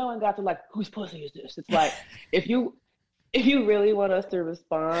 when guys are like, whose pussy is this? It's like, if you really want us to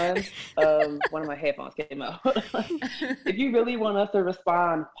respond, one of my headphones came out. If you really want us to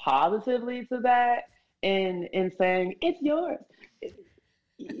respond positively to that and saying, it's yours,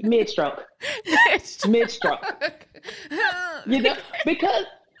 mid-stroke. Because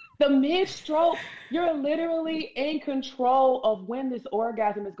the mid-stroke, you're literally in control of when this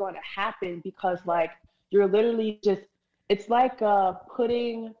orgasm is going to happen, because like you're literally just, it's like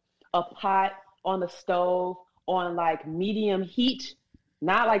putting a pot on the stove on like medium heat,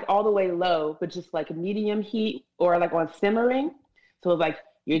 not like all the way low, but just like medium heat or like on simmering. So like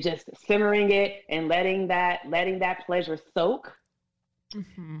you're just simmering it and letting that pleasure soak.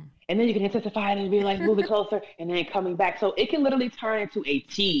 Mm-hmm. And then you can intensify it and be like moving closer and then coming back. So it can literally turn into a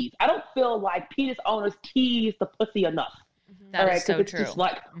tease. I don't feel like penis owners tease the pussy enough. That is so it's true. just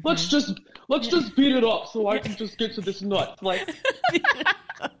like, let's just beat it up so I can just get to this nut. Like,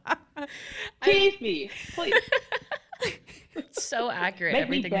 tease me, please. It's so accurate. Make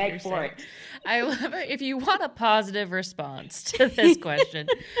Everything me that beg you're for saying. it. I love it. If you want a positive response to this question,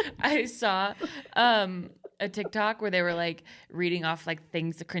 I saw a TikTok where they were like reading off like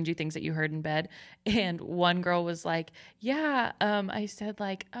things, the cringy things that you heard in bed, and one girl was like, "Yeah, I said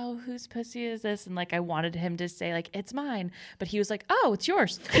like, oh, whose pussy is this?" And like I wanted him to say like, "It's mine," but he was like, "Oh, it's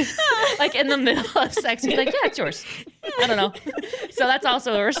yours." Like in the middle of sex, he's like, "Yeah, it's yours." I don't know. So that's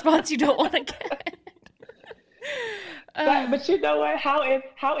also a response you don't want to get. But you know what? How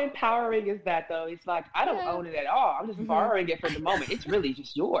empowering is that, though? It's like, I don't own it at all. I'm just borrowing it for the moment. It's really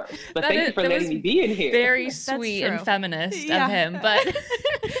just yours. But thank you for letting me be in here. Very sweet and feminist Yeah. of him. But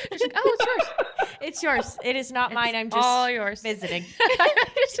it's like, oh, it's yours. It's yours. It is not mine. I'm just all yours. visiting.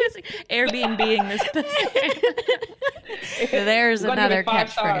 Just like Airbnb-ing this pussy. There's I'm gonna another give it 5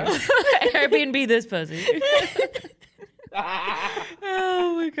 catchphrase. stars. Airbnb this pussy.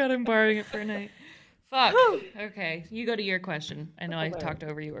 Oh my god, I'm borrowing it for a night. Fuck. Okay, you go to your question. I know I talked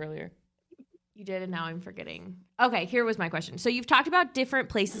over you earlier. You did, and now I'm forgetting. Okay, here was my question. So you've talked about different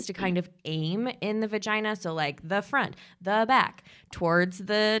places to kind of aim in the vagina. So like the front, the back, towards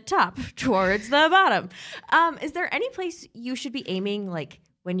the top, towards the bottom. Is there any place you should be aiming like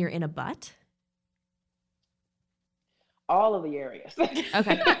when you're in a butt? All of the areas.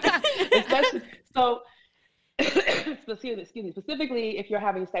 Okay. Especially, so, excuse me, specifically if you're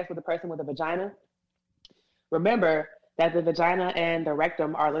having sex with a person with a vagina, remember that the vagina and the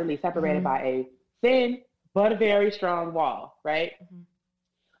rectum are literally separated by a thin but very strong wall, right? Mhm.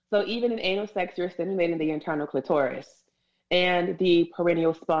 So even in anal sex, you're stimulating the internal clitoris and the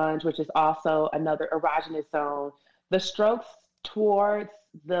perineal sponge, which is also another erogenous zone. The strokes towards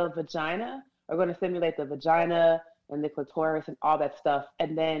the vagina are going to stimulate the vagina and the clitoris and all that stuff.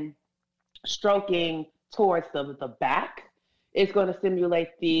 And then stroking towards the back is going to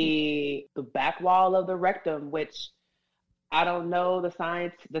stimulate the back wall of the rectum, which I don't know the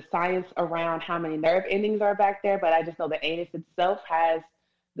science around how many nerve endings are back there, but I just know the anus itself has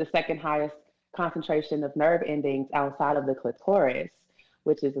the second highest concentration of nerve endings outside of the clitoris,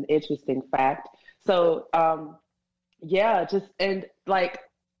 which is an interesting fact. So, yeah, just, and like,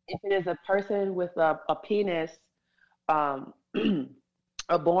 if it is a person with a penis, a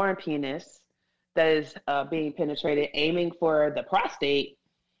born penis that is being penetrated, aiming for the prostate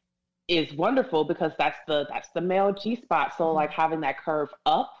is wonderful because that's the male G spot. So like having that curve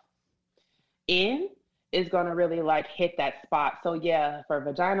up in is going to really like hit that spot. So yeah, for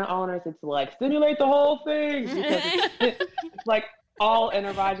vagina owners, it's like stimulate the whole thing because it's like all an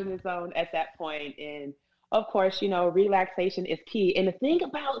erogenous zone at that point. And of course, you know, relaxation is key. And the thing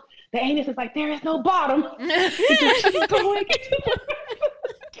about the anus is like there is no bottom. It just keeps going.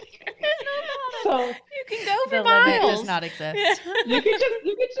 So You can go The for limit miles. does not exist. you can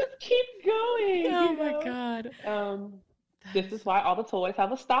just keep going. Oh you my know? god. This is why all the toys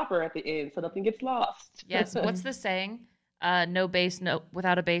have a stopper at the end so nothing gets lost. Yes. What's the saying? No base, no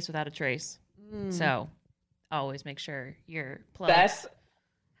without a base, without a trace. So always make sure your plugs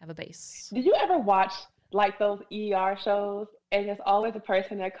have a base. Did you ever watch like those ER shows and there's always a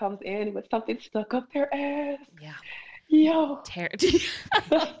person that comes in with something stuck up their ass? Yeah. Yo,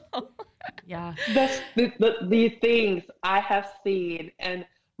 Yeah. these things I have seen, and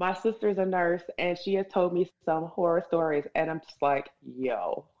my sister's a nurse and she has told me some horror stories, and I'm just like,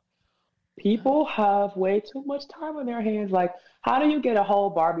 yo, people have way too much time on their hands. Like, how do you get a whole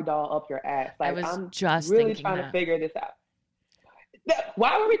Barbie doll up your ass? Like, was I'm just really thinking trying that. to figure this out.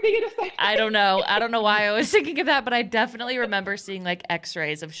 Why were we thinking the same? I don't know. I don't know why I was thinking of that, but I definitely remember seeing like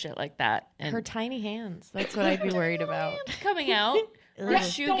X-rays of shit like that. And Her tiny hands. That's what I'd be worried about. coming out. Her Ugh.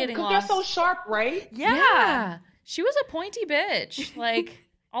 shoe Don't, getting 'cause lost. they're so sharp, right? Yeah. She was a pointy bitch. Like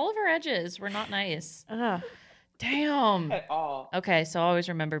all of her edges were not nice. Ugh. Damn. At all. Okay, so always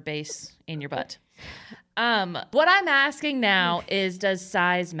remember base in your butt. What I'm asking now is, does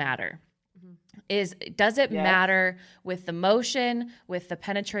size matter? Does it Yes. matter with the motion, with the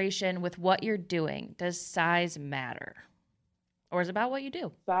penetration, with what you're doing? Does size matter? Or is it about what you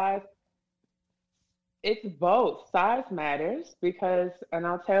do? Size It's both. Size matters because, and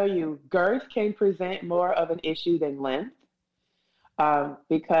I'll tell you, girth can present more of an issue than length.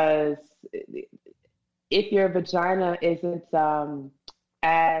 Because if your vagina isn't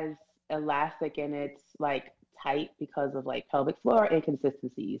as elastic and it's like tight because of like pelvic floor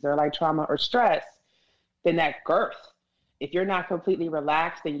inconsistencies or like trauma or stress, then that girth, if you're not completely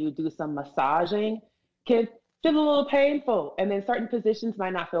relaxed and you do some massaging, can feel a little painful. And then certain positions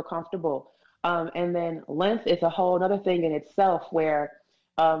might not feel comfortable. And then length is a whole other thing in itself where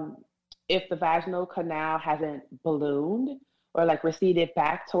if the vaginal canal hasn't ballooned or like receded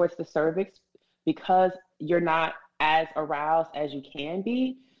back towards the cervix because you're not as aroused as you can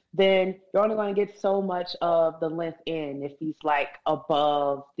be, then you're only going to get so much of the length in if he's like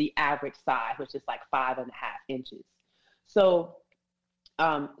above the average size, which is like 5.5 inches. So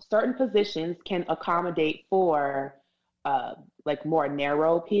certain positions can accommodate for like more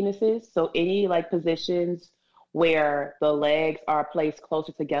narrow penises. So any like positions where the legs are placed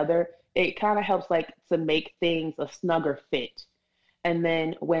closer together, it kind of helps like to make things a snugger fit. And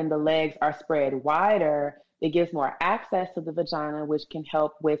then when the legs are spread wider, it gives more access to the vagina, which can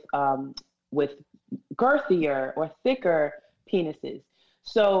help with girthier or thicker penises.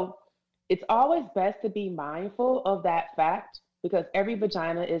 So it's always best to be mindful of that fact because every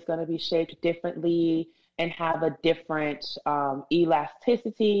vagina is going to be shaped differently and have a different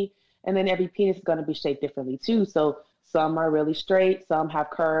elasticity. And then every penis is going to be shaped differently too. So some are really straight, some have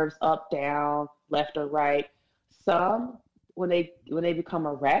curves up, down, left or right. Some, when they become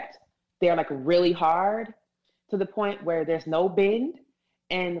erect, they're like really hard to the point where there's no bend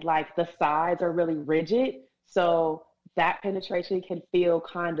and like the sides are really rigid. So that penetration can feel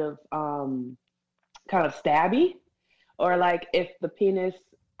kind of stabby, or like if the penis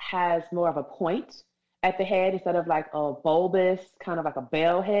has more of a point at the head instead of like a bulbous, kind of like a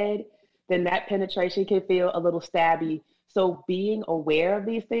bell head, then that penetration can feel a little stabby. So being aware of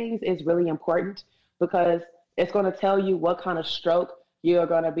these things is really important because it's going to tell you what kind of stroke you're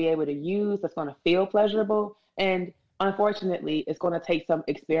going to be able to use that's going to feel pleasurable. And unfortunately, it's going to take some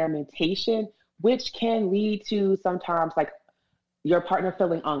experimentation, which can lead to sometimes like your partner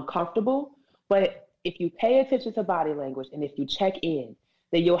feeling uncomfortable. But if you pay attention to body language and if you check in,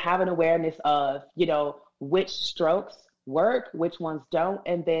 then you'll have an awareness of, which strokes work, which ones don't,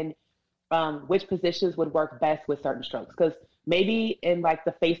 and then which positions would work best with certain strokes. Because maybe in like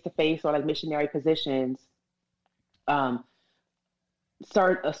the face-to-face or like missionary positions, a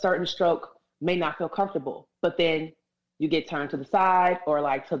certain stroke may not feel comfortable, but then you get turned to the side or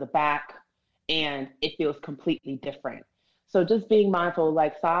like to the back and it feels completely different. So just being mindful,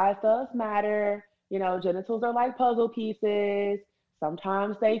 like size does matter. Genitals are like puzzle pieces.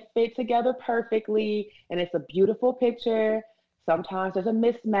 Sometimes they fit together perfectly and it's a beautiful picture. Sometimes there's a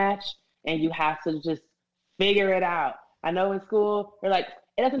mismatch and you have to just figure it out. I know in school, they're like,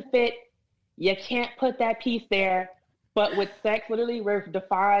 it doesn't fit. You can't put that piece there. But with sex, literally, we're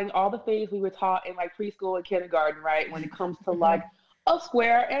defying all the things we were taught in like preschool and kindergarten, right? When it comes to like a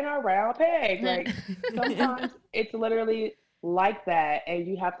square and a round peg. Like sometimes it's literally like that and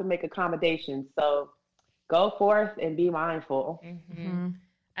you have to make accommodations. So go forth and be mindful. Mm-hmm.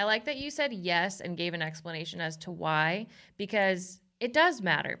 I like that you said yes and gave an explanation as to why, because it does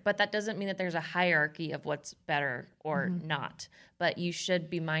matter, but that doesn't mean that there's a hierarchy of what's better or not. But you should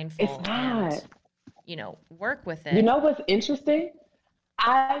be mindful. It's not. And, work with it. You know what's interesting?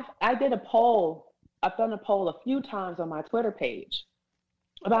 I did a poll. I've done a poll a few times on my Twitter page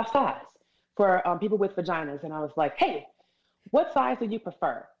about size for people with vaginas. And I was like, hey, what size do you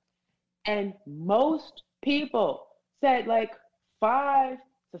prefer? And most people said like 5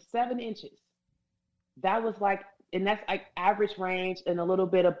 to 7 inches. That was like, and that's like average range and a little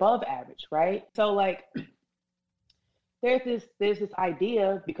bit above average, right? So like there's this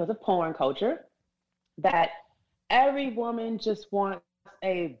idea because of porn culture that every woman just wants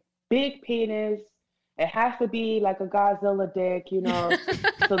a big penis. It has to be like a Godzilla dick,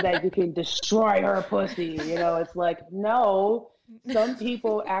 so that you can destroy her pussy. It's like, no, some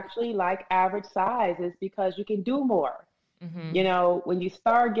people actually like average sizes because you can do more. Mm-hmm. When you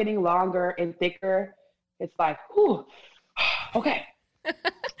start getting longer and thicker, it's like, whew, okay.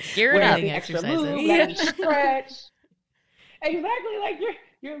 Gearing up. Extra move, let me stretch. Exactly, like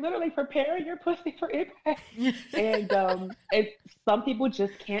you're literally preparing your pussy for impact. And some people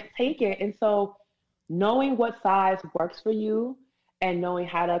just can't take it. And so knowing what size works for you and knowing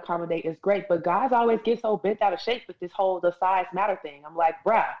how to accommodate is great. But guys always get so bent out of shape with this whole the size matter thing. I'm like,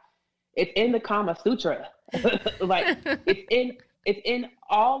 bruh, it's in the Kama Sutra. Like it's in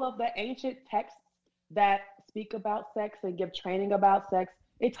all of the ancient texts that speak about sex and give training about sex.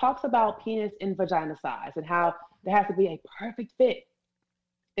 it talks about penis and vagina size and how there has to be a perfect fit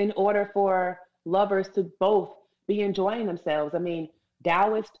in order for lovers to both be enjoying themselves. I mean,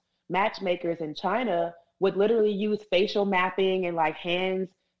 Taoist matchmakers in China would literally use facial mapping and like hands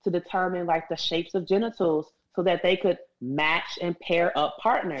to determine like the shapes of genitals so that they could match and pair up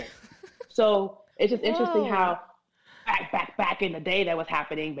partners. So it's just interesting how back in the day that was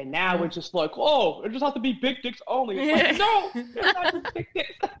happening, but now we're just like, oh, it just has to be big dicks only. It's like, no, it's not just big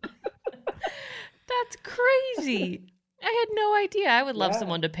dicks. That's crazy. I had no idea. I would love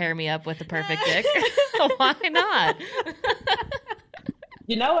someone to pair me up with the perfect dick. Why not?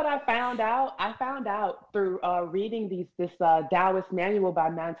 You know what I found out? I found out through reading this Taoist manual by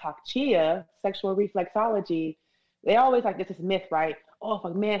Mantak Chia, Sexual Reflexology. They always like, this is myth, right? Oh, if a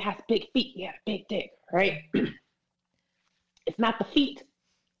man has big feet, he has a big dick, right? It's not the feet.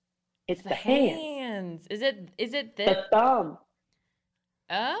 It's the hands. Is it this? The thumb.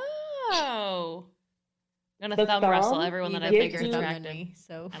 Oh. I'm going to The thumb thumb wrestle everyone that I gives think are you- attractive.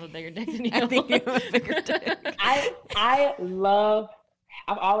 So I have a bigger dick than you. I think you have a bigger dick.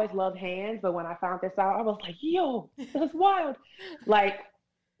 I've always loved hands, but when I found this out, I was like, yo, this is wild. Like,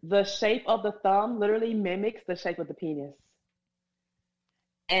 the shape of the thumb literally mimics the shape of the penis.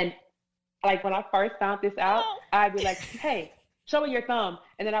 And like when I first found this out, I'd be like, hey, show me your thumb.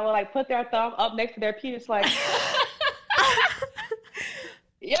 And then I would like put their thumb up next to their penis, like,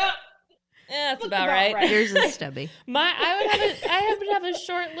 yep. Yeah, that's Looks about right. Here's a stubby. I would have a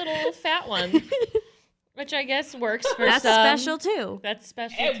short little fat one, which I guess works for That's some. special too. That's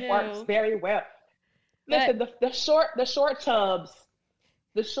special It too. works very well. Listen, the short chubs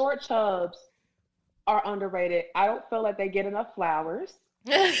are underrated. I don't feel like they get enough flowers.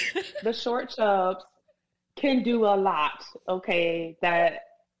 The short chubs can do a lot. Okay, that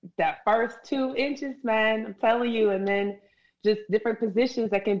first 2 inches, man, I'm telling you, and then just different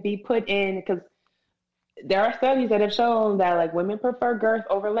positions that can be put in, because there are studies that have shown that like women prefer girth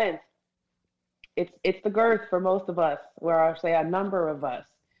over length. It's the girth for most of us, or I'll say a number of us.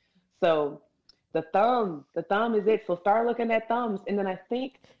 So the thumb is it. So start looking at thumbs, and then I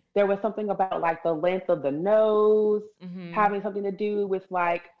think there was something about like the length of the nose having something to do with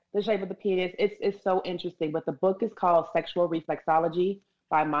like the shape of the penis. It's so interesting. But the book is called Sexual Reflexology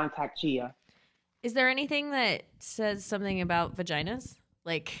by Mantak Chia. Is there anything that says something about vaginas?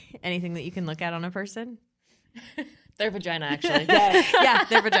 Like anything that you can look at on a person? Their vagina, actually. Yes. Yeah,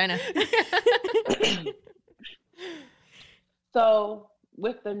 their vagina. So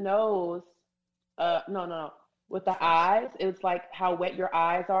with the nose, no. With the eyes, it's like how wet your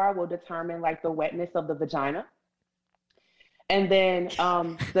eyes are will determine like the wetness of the vagina. And then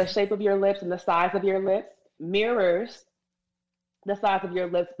the shape of your lips and the size of your lips mirrors the size of your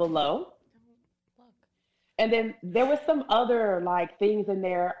lips below. And then there was some other like things in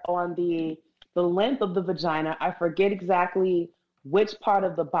there on the length of the vagina. I forget exactly which part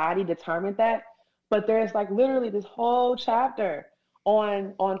of the body determined that, but there's like literally this whole chapter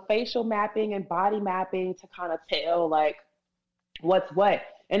on facial mapping and body mapping to kind of tell like what's what.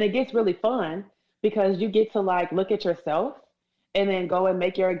 And it gets really fun because you get to like look at yourself and then go and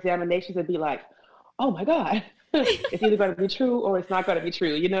make your examinations and be like, oh my God, it's either going to be true or it's not going to be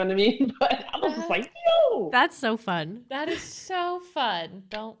true. You know what I mean? But I was just like, yo. That's so fun. That is so fun.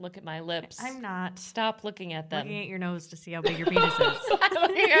 Don't look at my lips. I'm not Stop looking at them. looking at your nose to see how big your penis is.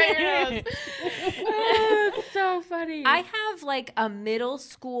 Looking at your nose. Oh, it's so funny. I have like a middle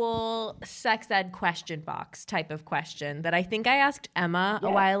school sex ed question box type of question that I think I asked Emma a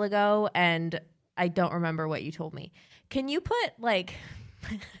while ago, and I don't remember what you told me. Can you put like,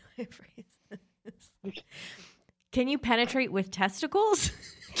 can you penetrate with testicles?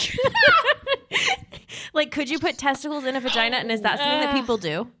 Like, could you put testicles in a vagina, and is that something that people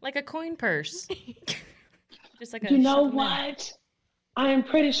do? Like a coin purse. Just like a You know shove 'em in. what? I am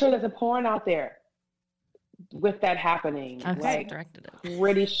pretty sure there's a porn out there with that happening. Okay. Like, Directed it.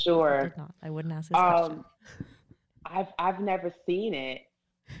 pretty I sure. did not. I wouldn't ask this question. I've never seen it,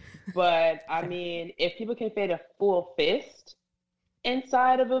 but I mean, if people can fit a full fist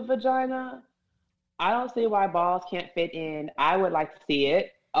inside of a vagina, I don't see why balls can't fit in. I would like to see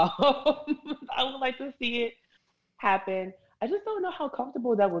it. I would like to see it happen. I just don't know how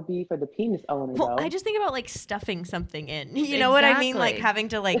comfortable that would be for the penis owner, Well, though. I just think about like stuffing something in. You know what I mean? Like Exactly. having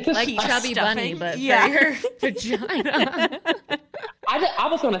to like Like keep Chubby Bunny, stuffing. but yeah. for your vagina. I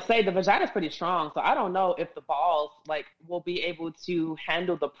was going to say the vagina's pretty strong, so I don't know if the balls like will be able to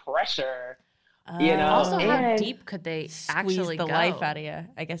handle the pressure. You know, Also, how and- deep could they Squeeze actually the go? life out of you.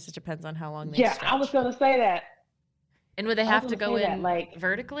 I guess it depends on how long they Yeah, stretch. I was going to say that. And would they I was have to gonna go say that, in like-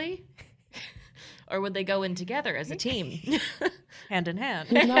 vertically? Or would they go in together as a team? Hand in hand.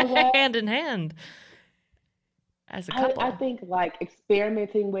 You know what? Hand in hand. As a couple. I think like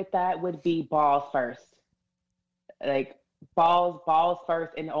experimenting with that would be balls first. Like balls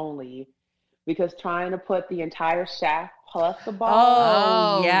first and only. Because trying to put the entire shaft plus the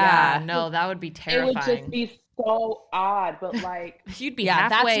ball, Oh, yeah. No, that would be it terrifying. would just be so odd. But like, You'd be Yeah,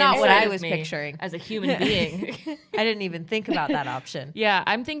 halfway that's not what inside I of was me picturing. as a human being. I didn't even think about that option. Yeah,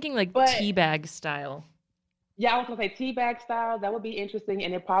 I'm thinking like But- teabag style. yeah, I was gonna say teabag style. That would be interesting,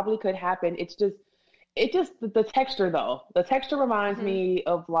 and it probably could happen. It's just the texture though. The texture reminds me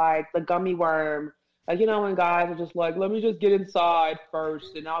of like the gummy worm. Like, you know, when guys are just like, let me just get inside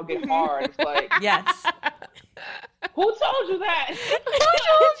first and I'll get hard. It's like, Yes. who told you that? Who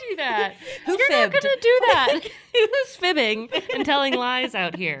told you that? Who You're not fibbed? going to do that. Who's fibbing and telling lies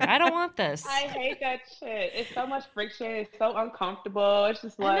out here? I don't want this. I hate that shit. It's so much friction. It's so uncomfortable. It's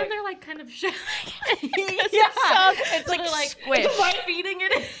just And then like, they're like kind of Yeah. it's like squish. feeding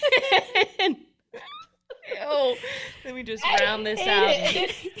it in. Ew. Let me just round this hate out.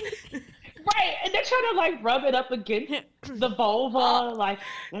 it. Right. And they're trying to like rub it up against the vulva. Like,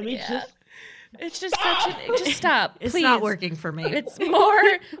 let me just. It's just just stop. It's please. not working for me. It's more,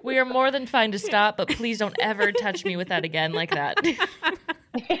 we are more than fine to stop, but please don't ever touch me with that again like that.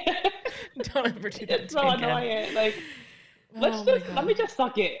 Don't ever do that It's to so me again. annoying. Like, Oh my God. let me just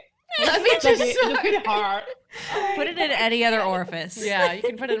suck it. Let me Suck just it. Just get hard. Put it in any other orifice. Yeah, you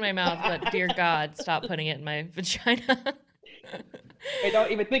can put it in my mouth, but dear God, stop putting it in my vagina. And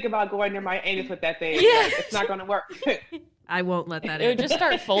don't even think about going near my anus with that thing. Yeah. Like, it's not going to work. I won't let that It would in. just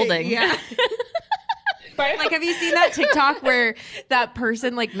start folding. Yeah. Right? Like, have you seen that TikTok where that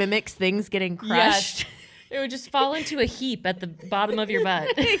person like mimics things getting crushed? It would just fall into a heap at the bottom of your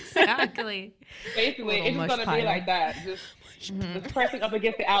butt. Exactly. Basically, Little it's just mush going to be pile. like that. Just pressing up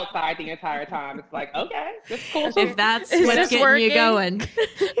against the outside the entire time. It's like, okay, that's cool. If that's Is what's this getting working? you going.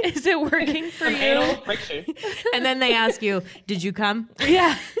 Is it working for Some you? anal friction. And then they ask you, did you come?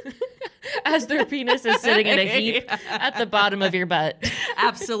 Yeah. As their penis is sitting in a heap at the bottom of your butt.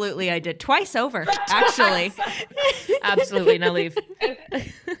 Absolutely, I did. Twice over, actually. Absolutely. Now leave.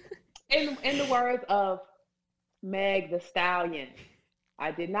 In the words of Meg the Stallion,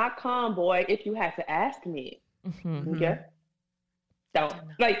 I did not come, boy, if you had to ask me. Mhm. Okay? So,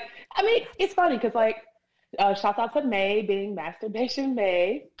 like, I mean, it's funny because, like, shout out to May being Masturbation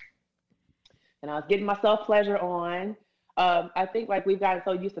May. And I was getting myself pleasure on. I think, like, we've gotten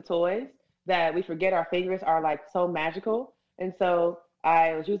so used to toys that we forget our fingers are, like, so magical. And so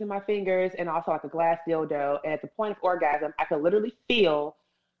I was using my fingers and also, like, a glass dildo. And at the point of orgasm, I could literally feel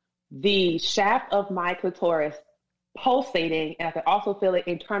the shaft of my clitoris pulsating, and I could also feel it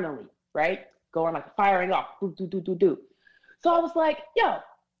internally, right? Going, like, firing off. Do, do, do, do, do. So I was like, yo,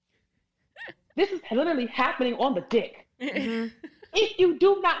 this is literally happening on the dick. If you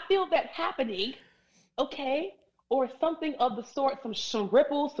do not feel that happening, okay, or something of the sort, some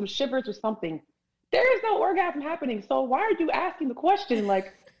ripples, some shivers or something, there is no orgasm happening. So why are you asking the question?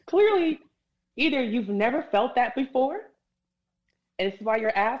 Like, clearly, either you've never felt that before, and it's why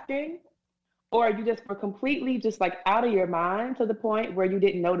you're asking, or you just were completely just like out of your mind to the point where you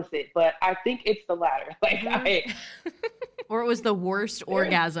didn't notice it. But I think it's the latter. Like, Or it was the worst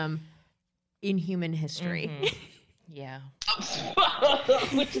orgasm in human history. Mhm. Yeah.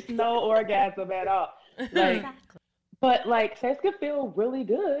 which is no orgasm at all. Like, but like sex can feel really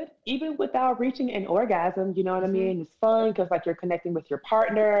good even without reaching an orgasm. You know what I mean? It's fun because like you're connecting with your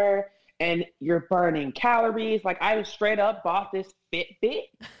partner and you're burning calories. Like I straight up bought this Fitbit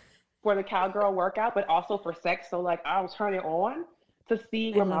for the cowgirl workout, but also for sex. So like I'll turn it on to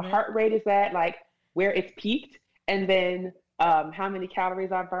see where my love it. heart rate is at, like where it's peaked, and then how many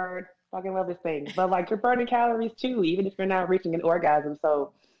calories I burned. Fucking love this thing. But like you're burning calories too, even if you're not reaching an orgasm.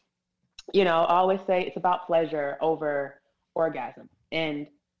 So, you know, I always say it's about pleasure over orgasm. And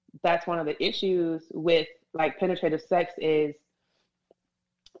that's one of the issues with like penetrative sex is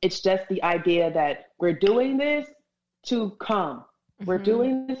it's just the idea that we're doing this to come. We're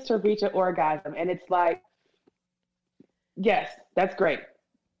doing this to reach an orgasm. And it's like, yes, that's great.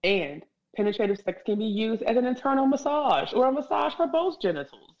 And penetrative sex can be used as an internal massage or a massage for both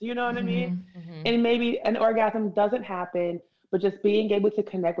genitals. You know what I mean? And maybe an orgasm doesn't happen, but just being able to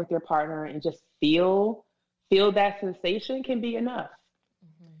connect with your partner and just feel that sensation can be enough.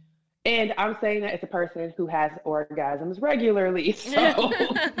 And I'm saying that as a person who has orgasms regularly. So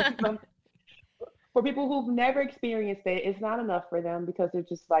for people who've never experienced it, it's not enough for them because they're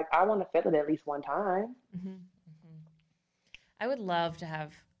just like, I want to feel it at least one time. I would love to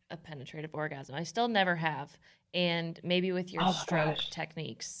have a penetrative orgasm. I still never have. And maybe with your Oh, stroke gosh.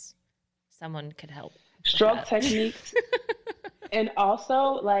 techniques, someone could help. Stroke techniques. And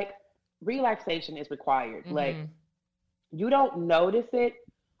also, like, relaxation is required. Like, you don't notice it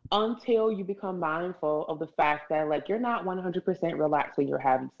until you become mindful of the fact that, like, you're not 100% relaxed when you're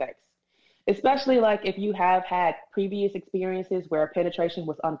having sex. Especially, like, if you have had previous experiences where penetration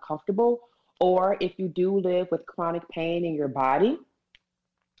was uncomfortable, or if you do live with chronic pain in your body,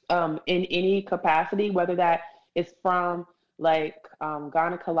 in any capacity, whether that is from, like,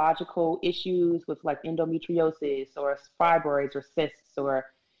 gynecological issues with, like, endometriosis or fibroids or cysts or,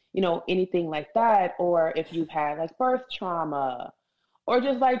 you know, anything like that, or if you've had, like, birth trauma or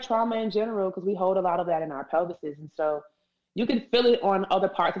just, like, trauma in general, because we hold a lot of that in our pelvises. And so you can feel it on other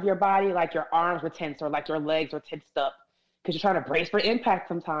parts of your body, like your arms were tense or like your legs were tensed up because you're trying to brace for impact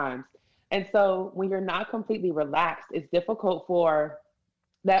sometimes. And so when you're not completely relaxed, it's difficult for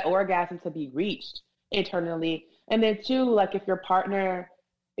that orgasm to be reached internally. And then too, like, if your partner,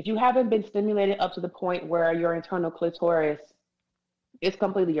 if you haven't been stimulated up to the point where your internal clitoris is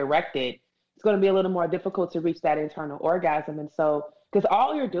completely erected, it's going to be a little more difficult to reach that internal orgasm. And so, because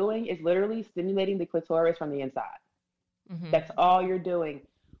all you're doing is literally stimulating the clitoris from the inside. That's all you're doing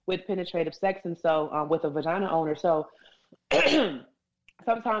with penetrative sex. And so with a vagina owner, so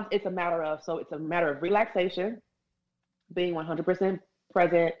sometimes it's a matter of relaxation, being 100%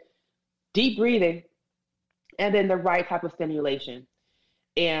 present, deep breathing, and then the right type of stimulation.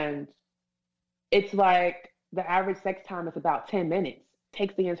 And it's like the average sex time is about 10 minutes. It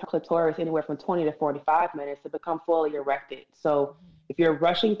takes the entire clitoris anywhere from 20 to 45 minutes to become fully erected. So if you're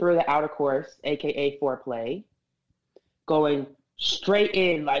rushing through the outer course, aka foreplay, going straight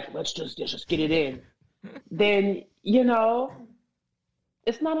in, like, let's just get it in, then, you know,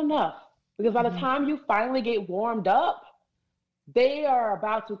 it's not enough. Because by the time you finally get warmed up, they are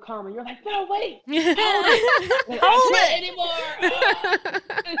about to come, and you're like, no, wait, hold it anymore.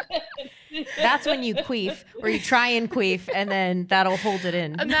 That's when you queef, or you try and queef, and then that'll hold it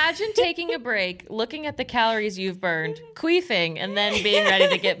in. Imagine taking a break, looking at the calories you've burned, queefing, and then being ready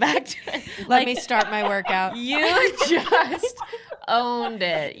to get back to it. Let me start my workout. You just owned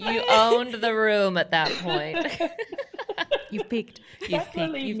it. You owned the room at that point. You've peaked. That's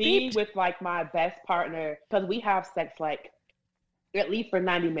really me with, like, my best partner, because we have sex, like, at least for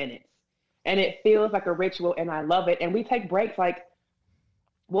 90 minutes. And it feels like a ritual, and I love it. And we take breaks, like,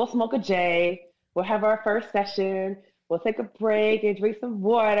 we'll smoke a J, we'll have our first session, we'll take a break and drink some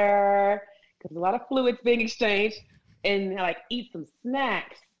water, because a lot of fluids being exchanged, and, like, eat some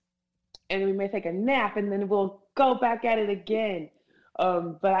snacks. And we may take a nap, and then we'll go back at it again.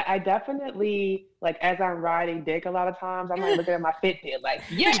 But I definitely, like, as I'm riding dick a lot of times, I'm like looking at my Fitbit, like,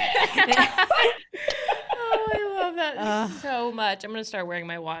 yeah! Oh, I love that so much. I'm going to start wearing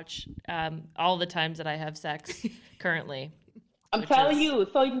my watch all the times that I have sex currently. I'm telling you,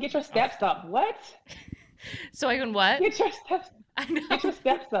 so you can get your steps up. What? So I can what? Get your steps. I know. Get your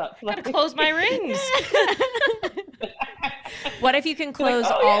steps up. I gotta close my rings. What if you can close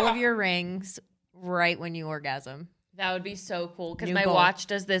all of your rings right when you orgasm? That would be so cool, because New my goal. watch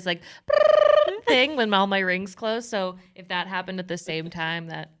does this, like, thing when all my rings close. So if that happened at the same time,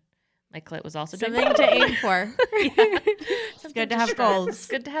 that my clit was also doing Something to aim for. It's good to have goals. It's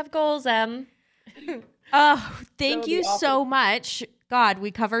good to have goals, Em. Oh, thank you so much. God,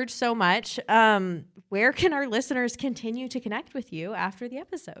 we covered so much. Where can our listeners continue to connect with you after the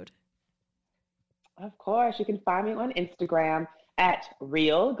episode? Of course, you can find me on Instagram at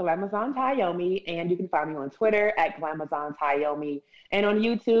Real Glamazon Tayomi, and you can find me on Twitter at Glamazon Tayomi, and on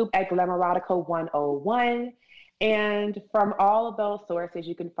YouTube at Glamoratica 101. And from all of those sources,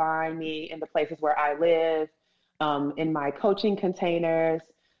 you can find me in the places where I live, in my coaching containers.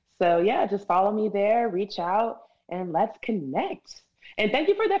 So yeah, just follow me there, reach out, and let's connect. And thank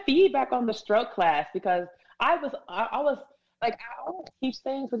you for the feedback on the stroke class, because I was like, I always teach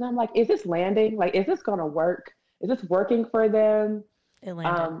things, but I'm like, is this landing? Like, is this gonna work? Is this working for them? It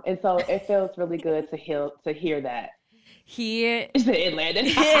landed. And so it feels really good to hear that. It landed.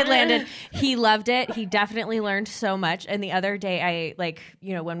 It landed. He loved it. He definitely learned so much. And the other day, I, like,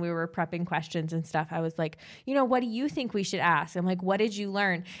 you know, when we were prepping questions and stuff, I was like, you know, what do you think we should ask? I'm like, what did you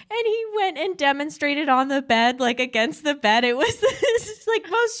learn? And he went and demonstrated on the bed, like, against the bed. It was this, like,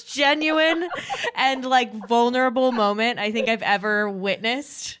 most genuine and, like, vulnerable moment I think I've ever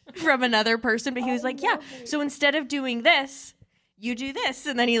witnessed from another person. But he was like, yeah, so instead of doing this, you do this.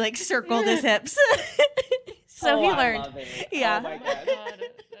 And then he, like, circled his hips. So he learned. I love it. Yeah. Oh my God. God, that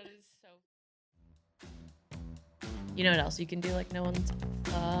is so. You know what else you can do like no one's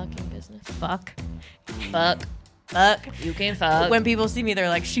fucking business? Fuck. You can fuck. When people see me, they're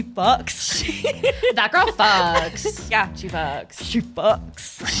like, she fucks. That girl fucks. Yeah. She fucks. She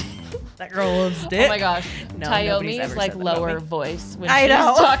fucks. That girl loves dick. Oh my gosh. No, nobody's Tyomi's ever like said that about lower me. voice when I she's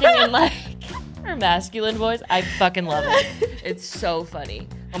know. talking in like her masculine voice. I fucking love it. It's so funny.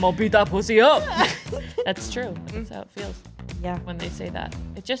 I'm gonna beat that pussy up. That's true. That's how it feels Yeah. when they say that.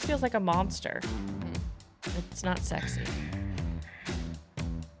 It just feels like a monster. It's not sexy.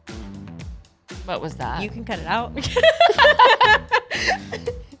 What was that? You can cut it out.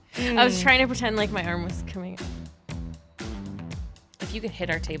 I was trying to pretend like my arm was coming. If you could hit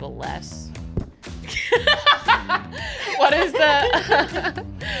our table less. What is the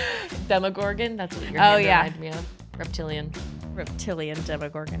Demogorgon? That's what your hand reminded me of. Reptilian. Reptilian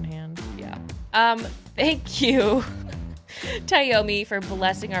Demogorgon hand. Yeah. Thank you, Tyomi, for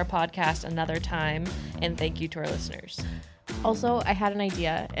blessing our podcast another time, and thank you to our listeners. Also, I had an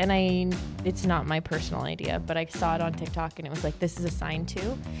idea, and it's not my personal idea, but I saw it on TikTok, and it was like, this is a sign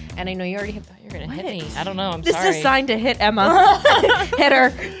too. And I know you already have. You're gonna hit me. I don't know. I'm This sorry. is a sign to hit Emma. Hit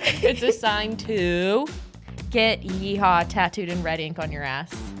her. It's a sign to. Get yeehaw tattooed in red ink on your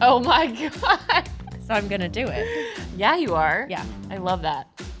ass. Oh my god. So I'm gonna do it. Yeah, you are. Yeah. I love that.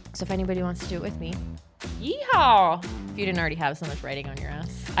 So if anybody wants to do it with me, Yeehaw. if you didn't already have so much writing on your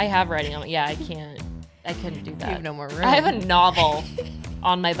ass, I have writing on it. Yeah, I couldn't do you that. have no more room. I have a novel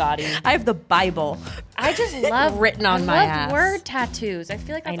on my body. I have the Bible. I just love written on my ass. I love word tattoos. I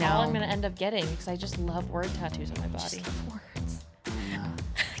feel like that's all know. I'm gonna end up getting because I just love word tattoos on my body. Words.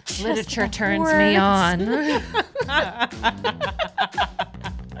 Literature love turns words. me on.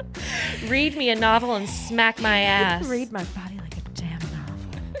 Read me a novel and smack my ass. Read my body like a damn novel.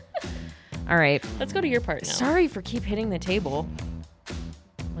 All right. Let's go to your part now. Sorry for keep hitting the table.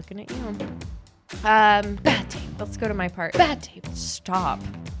 Looking at you. Bad table. Let's go to my part. Bad table. Stop.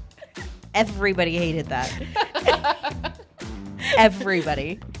 Everybody hated that.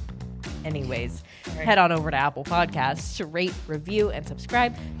 Everybody. Anyways, head on over to Apple Podcasts to rate, review, and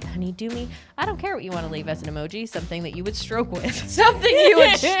subscribe. Honey, do me. I don't care what you want to leave as an emoji, something that you would stroke with. Something you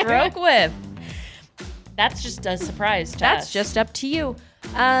would stroke with. That's just a surprise to That's us. just up to you.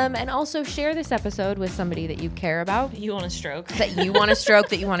 And also share this episode with somebody that you care about, You want to stroke. that you want to stroke,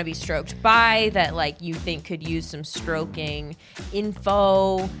 that you want to be stroked by, that like you think could use some stroking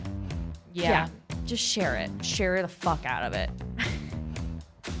info. Yeah. Just share it. Share the fuck out of it.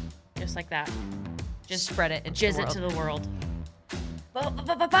 Just like that. Just spread it and Jizz it to the world.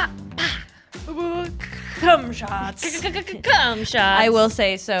 Cum shots. Cum shots. I will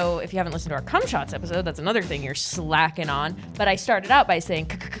say, so if you haven't listened to our cum shots episode, that's another thing you're slacking on. But I started out by saying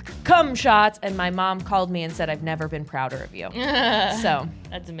cum shots, and my mom called me and said, I've never been prouder of you. So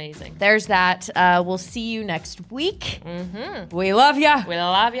That's amazing. there's that. We'll see you next week. We love ya. We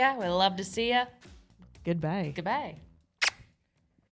love ya. We love to see ya. Goodbye. Goodbye.